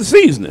noodles without the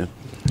seasoning.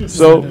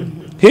 So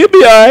he'll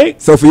be all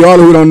right. So for y'all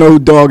who don't know who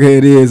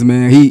Doghead is,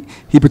 man,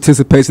 he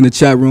participates in the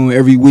chat room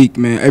every week,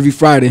 man. Every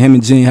Friday, him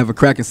and Gene have a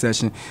cracking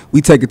session.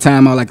 We take a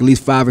time out, like at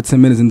least 5 or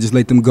 10 minutes, and just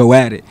let them go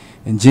at it.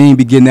 And Gene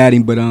be getting at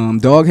him, but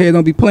Doghead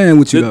don't be playing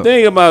with you, The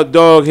thing about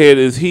Doghead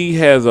is he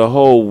has a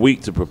whole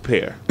week to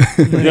prepare.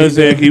 You know what I'm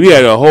saying? He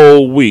had a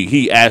whole week.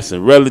 He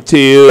asking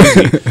relatives.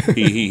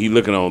 he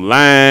looking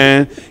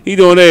online. He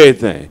doing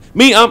everything.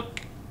 Me, I'm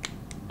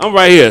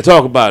right here to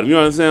talk about him. You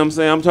know what I'm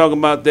saying? I'm talking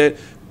about that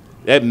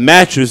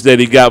mattress that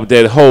he got with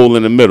that hole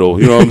in the middle,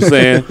 you know what I'm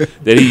saying,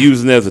 that he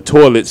using as a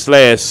toilet /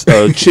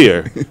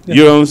 chair,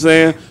 you know what I'm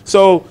saying?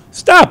 So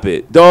stop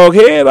it,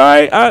 Doghead, all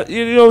right?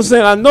 You know what I'm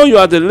saying? I know you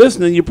out there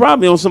listening. You're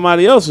probably on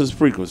somebody else's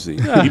frequency.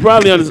 You're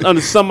probably under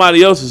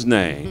somebody else's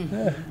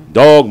name,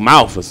 Dog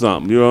Mouth or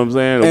something, you know what I'm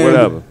saying, or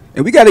whatever.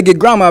 And we got to get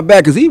Grandma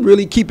back because he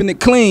really keeping it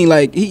clean.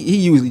 Like, he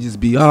usually just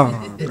be,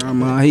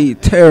 Grandma, he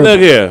terrible. Look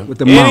here, with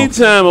the mouth.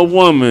 anytime a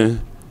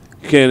woman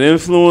can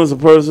influence a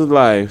person's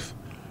life,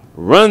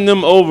 run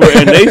them over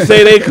and they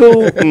say they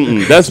cool,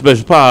 that's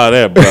special power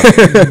there, bro.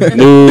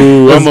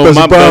 No, that's I'm on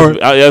my power.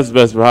 that's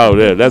special power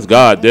there. That's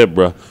God there,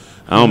 bro.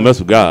 I don't mess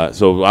with God,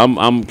 so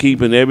I'm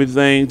keeping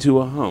everything to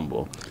a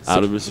humble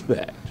out of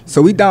respect.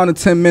 So we down to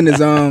 10 minutes.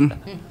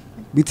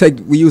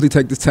 We usually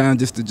take this time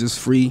just to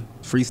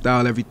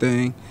freestyle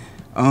everything.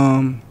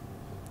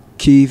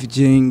 Keith,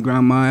 Gene,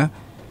 Grandma.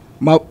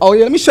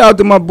 Let me shout out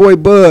to my boy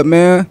Bud,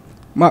 man.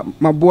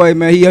 My boy,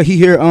 man. He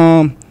here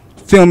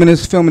filming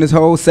this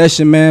whole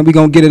session, man. We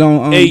gonna get it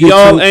on Hey, YouTube.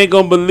 y'all ain't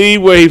gonna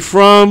believe where he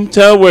from.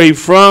 Tell where he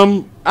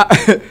from.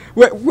 I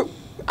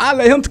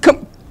let him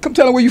come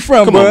tell him where you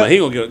from, Come bud. on, man. He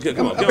gonna get.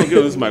 Come on, get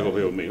this mic over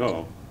here with me. Hold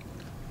on.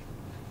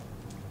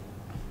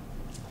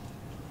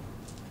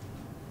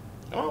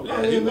 Oh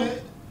yeah, you man.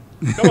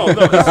 Come on,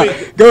 no, Go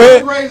ahead.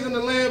 I was raised in the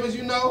land, as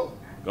you know.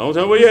 Go on,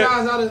 tell me where you at.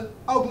 Besides out of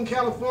Oakland,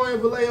 California,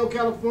 Vallejo,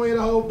 California,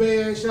 the whole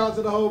Bay Area. Shout out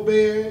to the whole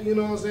Bay Area. You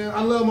know what I'm saying?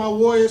 I love my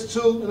Warriors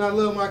too, and I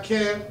love my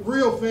Cavs.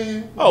 Real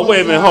fan. Oh, wait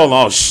a minute, hold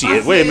on.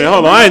 Shit, wait a minute,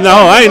 hold on. I ain't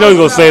know you was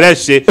gonna say that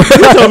shit.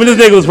 You told me this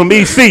nigga was from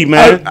EC,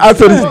 man. I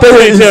said he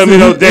stay in EC. Tell me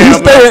no damn. He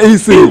stay in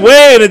EC. He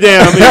way in the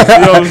damn EC, you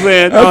know what I'm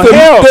saying? I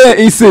said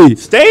he stay in EC.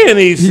 Stay in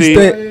EC. He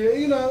stay-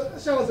 You know,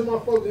 shout out to my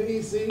folks in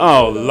EC.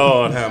 Oh,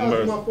 Lord have Shout out to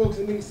mercy. my folks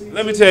in EC.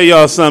 Let me tell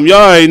y'all something.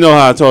 Y'all already know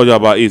how I told y'all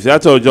about EC. I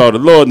told y'all the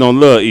Lord don't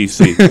love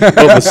EC.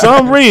 But for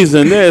some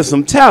reason, there's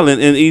some talent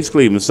in East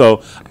Cleveland.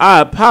 So I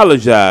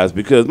apologize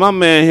because my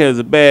man here is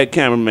a bad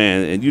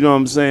cameraman. And you know what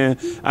I'm saying?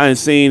 I ain't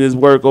seen his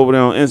work over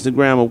there on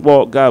Instagram.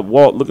 Got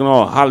Walt looking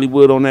all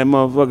Hollywood on that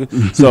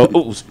motherfucker. So,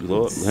 Lord,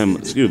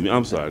 excuse me.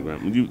 I'm sorry,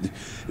 Grandma.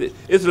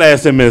 It's the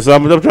last 10 minutes, so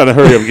I'm trying to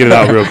hurry up and get it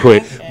out real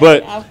quick.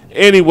 But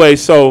anyway,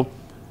 so...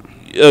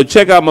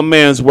 check out my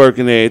man's work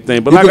and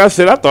everything. But like I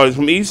said, I thought he's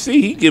from EC.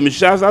 He giving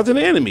shots out to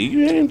the enemy.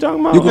 You hear him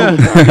talking about? You hear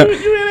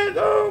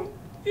that?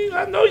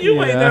 I know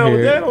you ain't down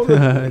with that.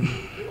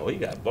 Oh, he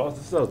got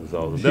Boston Celtics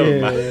all over.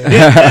 Never mind.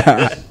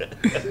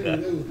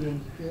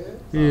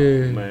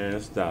 Oh,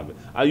 man, stop it.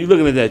 Are you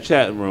looking at that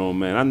chat room,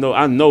 man? I know.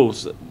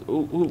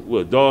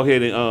 What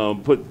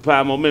Doghead put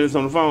 5 more minutes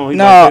on the phone? He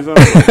No,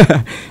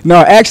 no.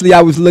 Actually,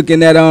 I was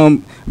looking at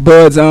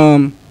Bud's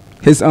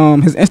his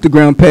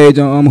Instagram page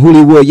on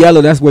Hollywood Yellow.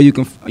 That's where you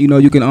can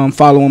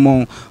follow him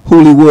on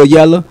Hollywood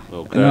Yellow.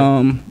 Okay.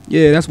 And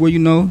yeah, that's where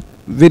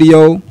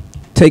video,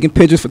 taking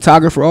pictures,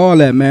 photographer, all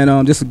that,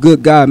 man. Just a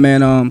good guy,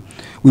 man.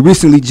 We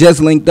recently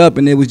just linked up,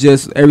 and it was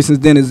just, ever since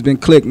then, it's been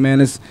clicked,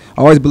 man. I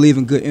always believe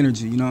in good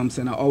energy, you know what I'm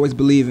saying? I always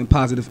believe in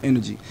positive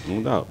energy.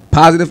 No doubt.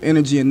 Positive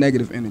energy and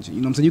negative energy, you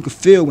know what I'm saying? You can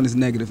feel when it's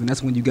negative, and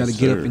that's when you got to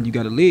get up and you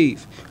got to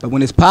leave. But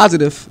when it's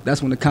positive,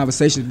 that's when the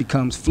conversation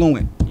becomes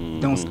fluent.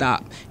 Don't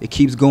stop. It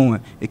keeps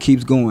going. It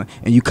keeps going.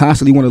 And you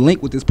constantly want to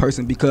link with this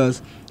person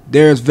because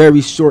there's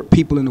very short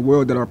people in the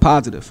world that are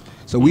positive.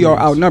 So we are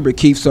outnumbered,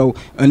 Keith. So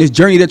on this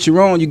journey that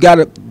you're on, you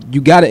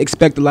gotta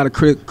expect a lot of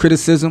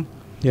criticism.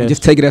 Yes. And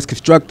just take it as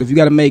constructive. You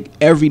got to make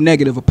every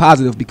negative a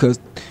positive because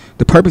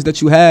the purpose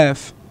that you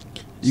have,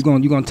 you're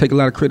gonna take a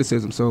lot of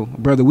criticism. So,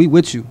 brother, we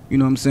with you. You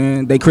know what I'm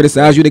saying? They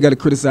criticize you, they got to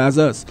criticize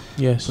us.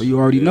 Yes. So you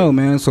already know,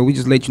 man. So we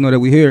just let you know that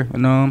we're here.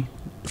 And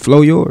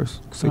flow yours.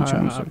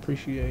 I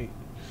appreciate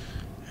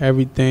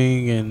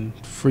everything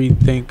and Free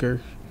Thinker.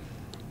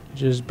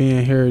 Just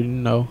being here, you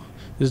know,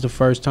 this is the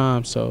first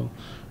time, so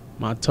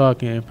my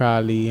talking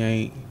probably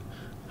ain't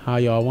how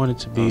y'all want it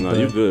to be. No,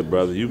 you good,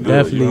 brother. You good.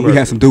 Definitely. We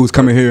had some dudes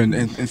coming here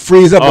and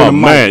freeze up on the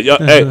mic.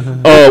 Hey,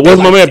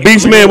 what's my man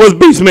Beastman? What's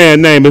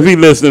Beastman's name if he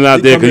listening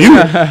out there? Cause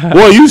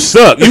boy, you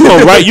suck.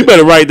 You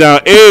better write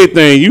down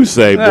everything you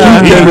say,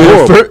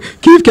 boy.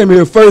 Keith came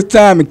here first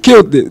time and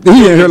killed it.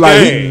 He in here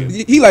like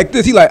he like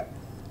this. He like.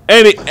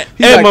 And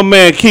my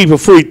man Keith a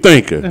free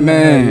thinker.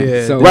 Man,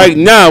 yeah. So right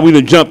now we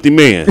done jumped him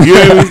in. You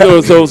know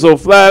what so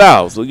flat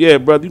out. So yeah,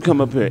 brother, you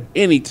come up here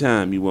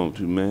anytime you want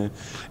to, man.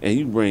 And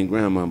you bring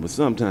grandma, but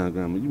sometimes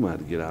grandma, you might have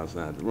to get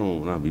outside the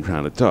room and I'll be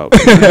trying to talk.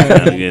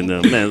 Trying to get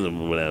or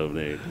whatever and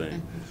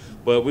everything.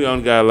 But we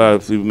only got a lot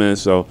of few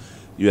minutes, so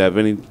you have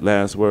any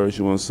last words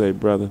you want to say,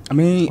 brother? I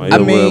mean,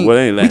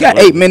 we got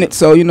 8 minutes,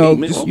 so you know,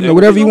 just, you know,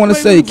 whatever you want to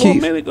say,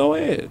 Keith. Go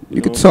ahead.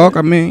 You can talk.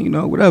 I mean, you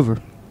know,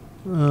 whatever.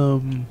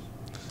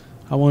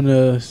 I want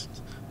to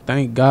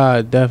thank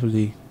God,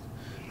 definitely.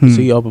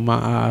 He opened my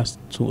eyes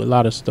to a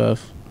lot of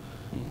stuff.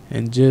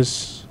 And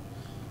just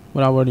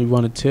what I really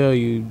want to tell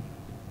you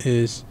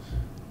is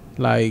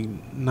like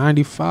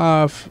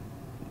 98%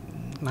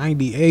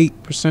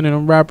 of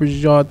them rappers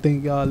y'all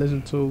think y'all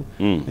listen to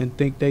and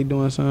think they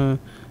doing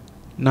something,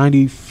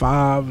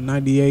 95,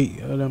 98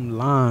 of them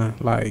lying.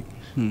 Like,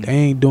 they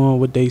ain't doing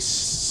what they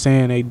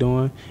saying they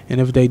doing. And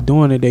if they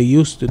doing it, they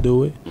used to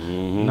do it.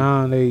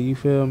 Now you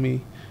feel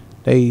me?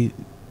 They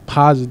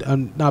positive,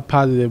 not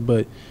positive,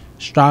 but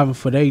striving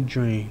for their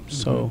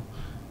dreams. So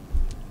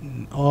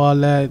all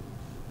that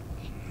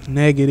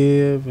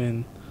negative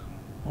and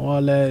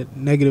all that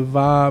negative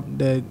vibe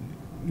that,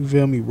 you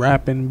feel me,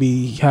 rapping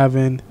be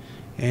having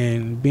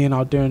and being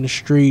out there in the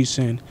streets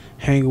and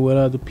hanging with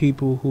other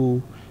people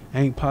who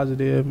ain't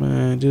positive,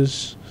 man,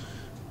 just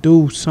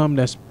do something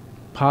that's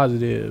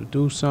positive.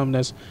 Do something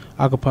that's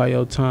occupy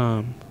your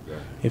time.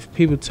 If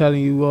people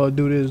telling you, oh,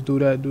 do this, do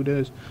that, do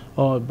this,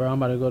 oh, bro,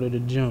 I'm about to go to the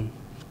gym.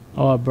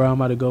 Oh, bro, I'm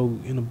about to go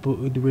in a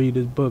book to read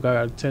this book. I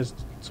got a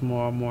test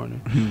tomorrow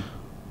morning.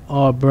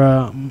 Oh,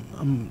 bro,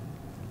 I'm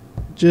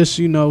just,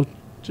 you know,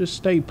 just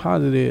stay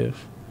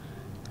positive.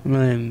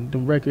 Man, the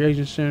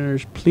recreation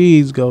centers,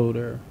 please go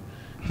there.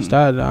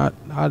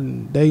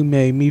 They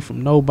made me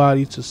from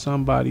nobody to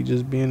somebody,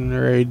 just being in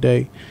there every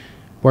day,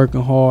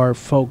 working hard,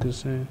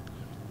 focusing,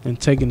 and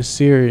taking it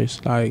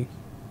serious. Like,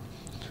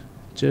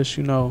 just,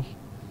 you know,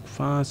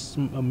 find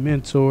a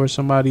mentor,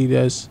 somebody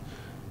that's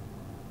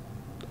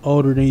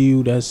older than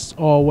you, that's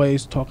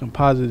always talking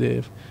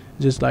positive.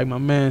 Just like my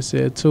man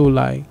said too,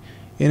 like,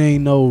 it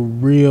ain't no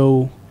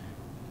real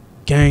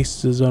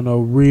gangsters or no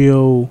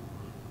real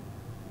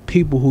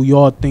people who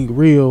y'all think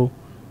real.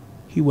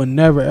 He would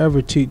never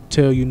ever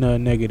tell you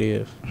nothing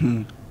negative.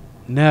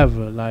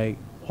 Never. Like,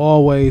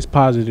 always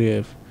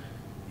positive.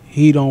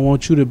 He don't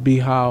want you to be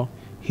how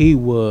he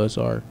was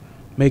or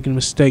making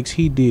mistakes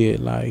he did.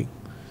 Like,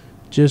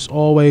 just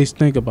always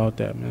think about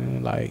that,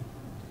 man. Like,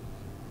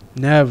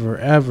 never,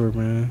 ever,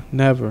 man.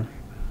 Never.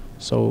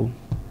 So,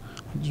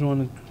 I just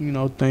want to, you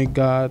know, thank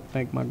God,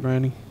 thank my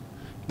granny,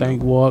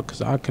 thank Walt,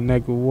 because I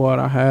connect with Walt.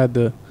 I had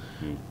to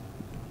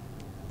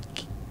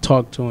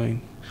talk to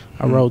him.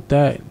 I wrote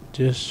that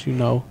just, you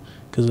know,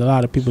 because a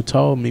lot of people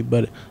told me,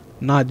 but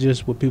not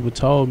just what people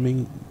told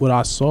me, what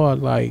I saw.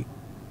 Like,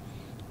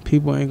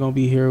 people ain't going to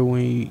be here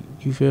when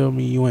you feel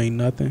me, you ain't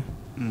nothing.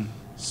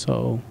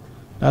 So,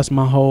 that's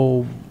my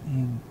whole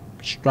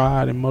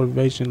stride and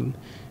motivation,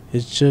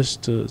 is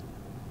just to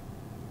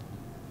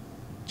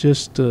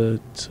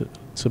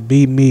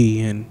be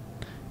me and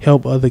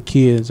help other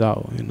kids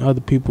out and other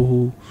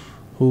people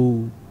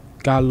who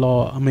got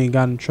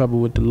in trouble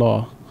with the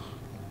law,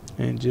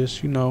 and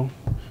just, you know,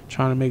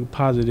 trying to make it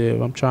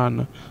positive.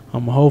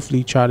 I'm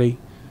hopefully try to,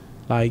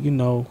 like, you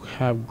know,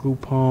 have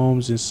group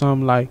homes and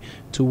some, like,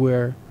 to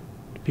where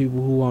the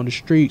people who on the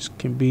streets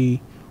can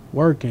be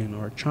working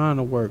or trying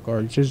to work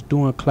or just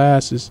doing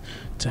classes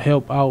to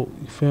help out,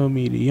 you feel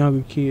me, the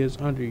younger kids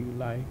under you.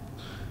 Like,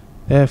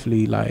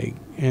 definitely, like,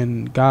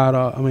 and God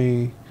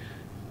always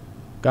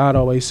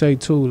say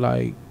too,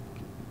 like,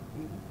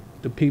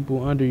 the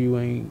people under you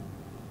ain't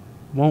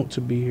want to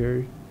be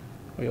here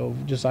yo,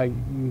 just like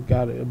you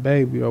got a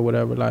baby or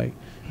whatever, like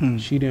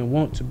she didn't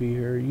want to be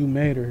here, you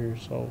made her here,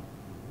 so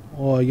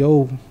all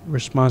your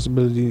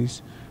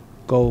responsibilities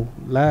go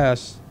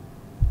last.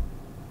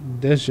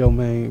 That's your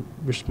main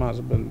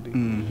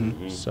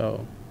responsibility.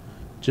 So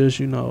just,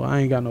 you know, I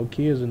ain't got no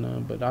kids or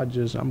nothing, but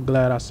I'm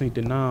glad I seen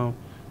it now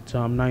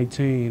till I'm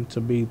 19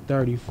 to be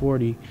 30,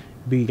 40,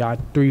 got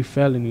 3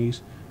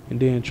 felonies and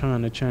then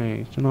trying to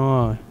change, you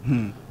know.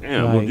 Damn,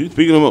 like, well, you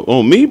speaking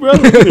on me,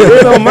 brother? You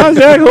read on my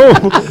jack hole.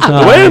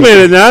 Wait a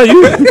minute now,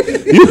 you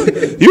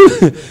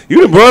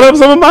done brought up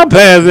some of my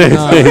past.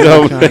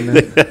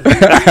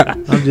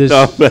 I'm just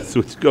no, that's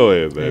what you go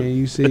ahead, man. And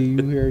you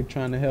here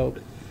trying to help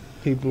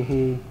people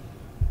who,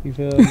 you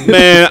feel me?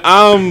 Man,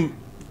 I'm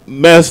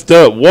messed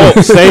up. Walt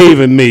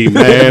saving me,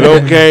 man.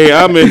 Okay,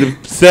 I'm in the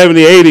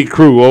 70-80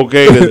 crew.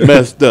 Okay, that's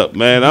messed up,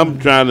 man. I'm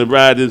trying to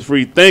ride this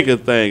free thinker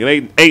thing.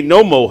 It ain't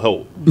no more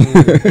hope. You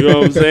know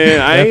what I'm saying?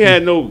 I ain't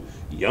had no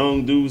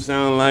young dude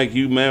sound like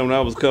you, man. When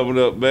I was coming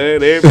up,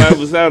 man, everybody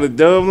was sounding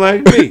dumb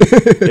like me.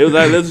 It was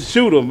like, let's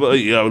shoot him,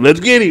 let's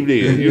get him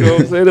then. You know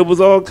what I'm saying? It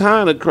was all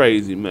kind of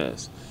crazy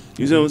mess.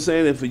 You know what I'm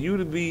saying? And for you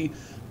to be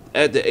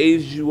at the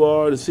age you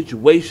are, the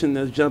situation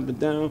that's jumping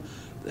down,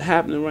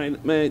 happening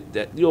right, man,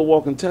 that you're a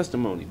walking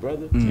testimony,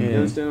 brother. You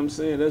understand what I'm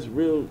saying? That's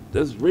real.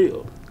 That's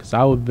real. Cause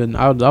I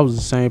was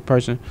the same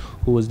person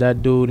who was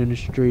that dude in the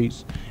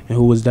streets, and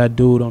who was that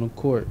dude on the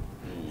court,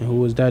 and who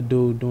was that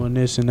dude doing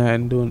this and that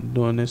and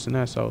doing this and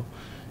that. So,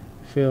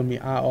 feel me?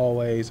 It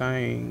always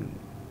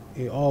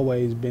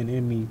been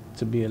in me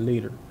to be a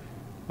leader.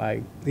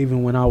 Like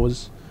even when I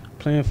was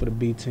playing for the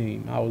B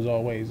team, I was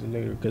always a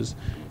leader. Cause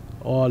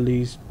all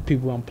these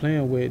people I'm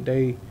playing with,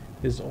 they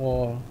is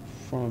all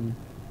from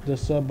the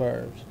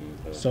suburbs,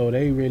 so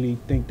they really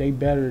think they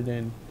better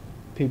than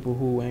people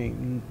who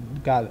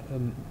ain't got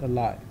a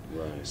lot.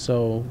 Right.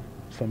 So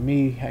for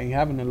me, ain't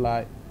having a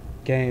lot,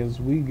 games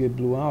we get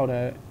blew out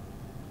at,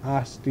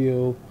 I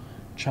still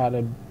try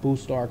to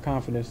boost our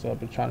confidence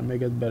up and try to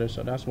make us better.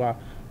 So that's why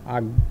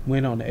I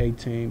went on the A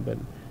team. But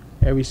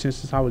ever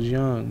since I was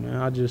young, man,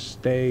 I just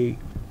stayed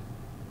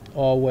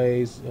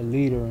always a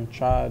leader and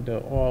tried to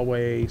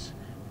always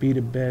be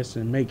the best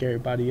and make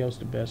everybody else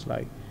the best.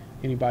 Like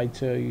anybody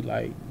tell you,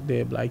 like,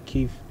 they're like,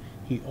 Keith,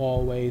 he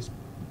always,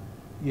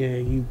 yeah,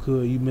 you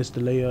could, you missed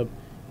the layup,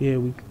 yeah,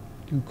 you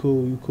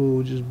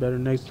cool, just better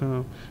next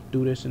time,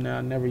 do this and that.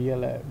 I never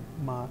yell at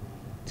my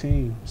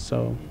team.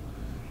 So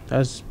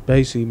that's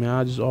basically, man,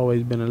 I just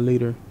always been a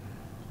leader,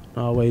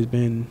 always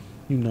been,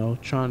 you know,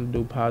 trying to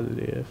do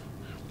positive.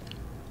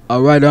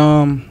 All right,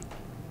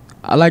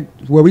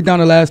 we down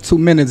the last 2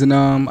 minutes, and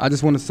I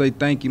just want to say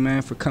thank you,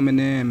 man, for coming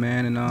in,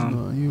 man, and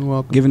you're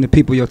welcome. Giving the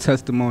people your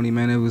testimony,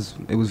 man. It was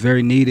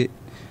very needed.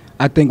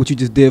 I think what you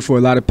just did for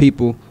a lot of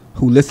people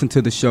who listen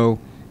to the show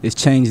is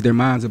change their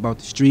minds about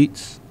the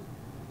streets.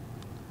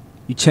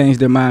 You change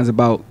their minds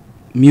about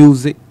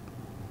music.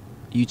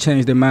 You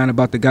change their mind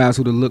about the guys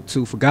who to look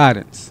to for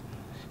guidance.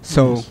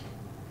 So,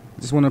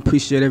 just want to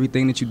appreciate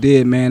everything that you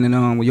did, man,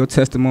 and with your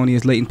testimony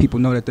is letting people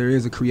know that there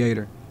is a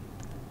creator.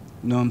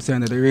 You know what I'm saying?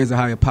 That there is a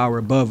higher power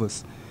above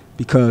us,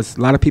 because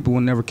a lot of people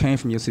will never came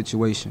from your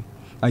situation.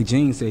 Like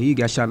Gene said, he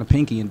got shot in the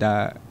pinky and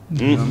died.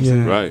 You know what I'm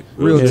saying? Right.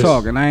 Real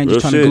talk. And I ain't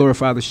just trying to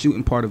glorify the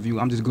shooting part of you.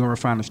 I'm just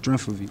glorifying the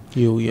strength of you.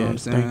 You know what I'm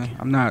saying?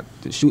 I'm not,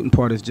 the shooting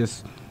part is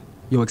just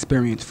your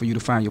experience for you to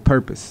find your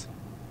purpose.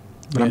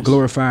 But I'm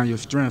glorifying your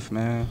strength,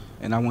 man.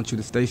 And I want you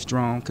to stay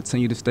strong,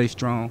 continue to stay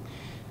strong,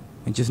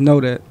 and just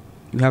know that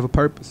you have a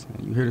purpose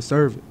and you're here to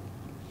serve it.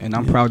 And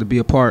I'm proud to be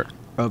a part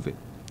of it.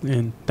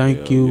 And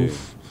thank you.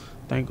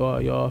 Thank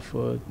all y'all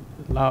for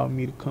allowing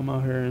me to come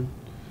out here and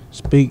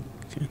speak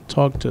and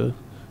talk to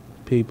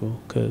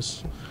people,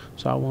 because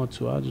I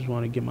just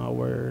want to get my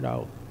word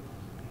out,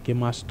 get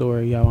my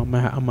story out. I'm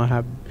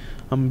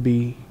gonna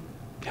be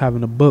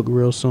having a book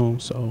real soon,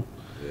 so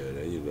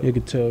there you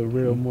can tell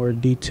real more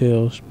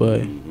details.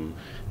 But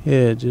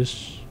yeah,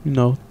 just, you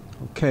know.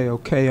 Okay.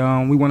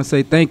 We want to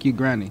say thank you,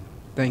 Granny.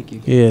 Thank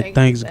you. Yeah,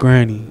 thanks,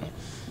 Granny.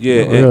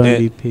 Yeah,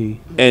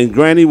 and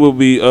Granny will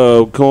be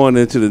going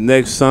into the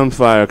next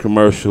Sunfire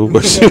commercial,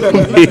 where she will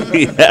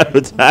be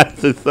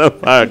advertising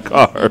Sunfire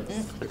cars,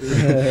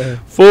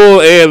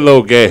 full and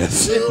low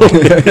gas.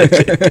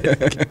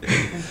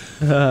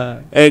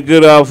 And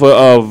good out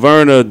for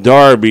Verna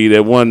Darby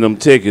that won them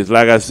tickets.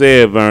 Like I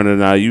said, Verna,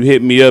 now you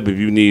hit me up if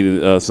you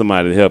need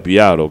somebody to help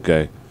you out.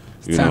 Okay.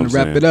 It's time to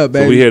wrap it up,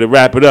 baby. So we here to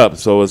wrap it up.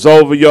 So it's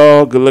over,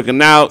 y'all. Good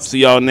looking out.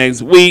 See y'all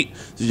next week.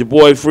 This is your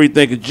boy Free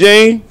Thinker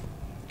Gene.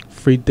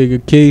 Free Thinker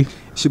Key.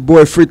 It's your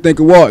boy Free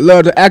Thinker Walt.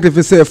 Love the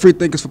activist said free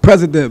thinkers for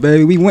president,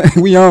 baby. We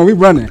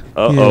running.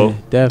 Uh-oh.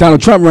 Yeah,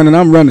 Donald Trump running,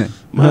 I'm running.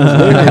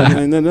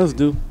 Ain't nothing else to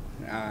do.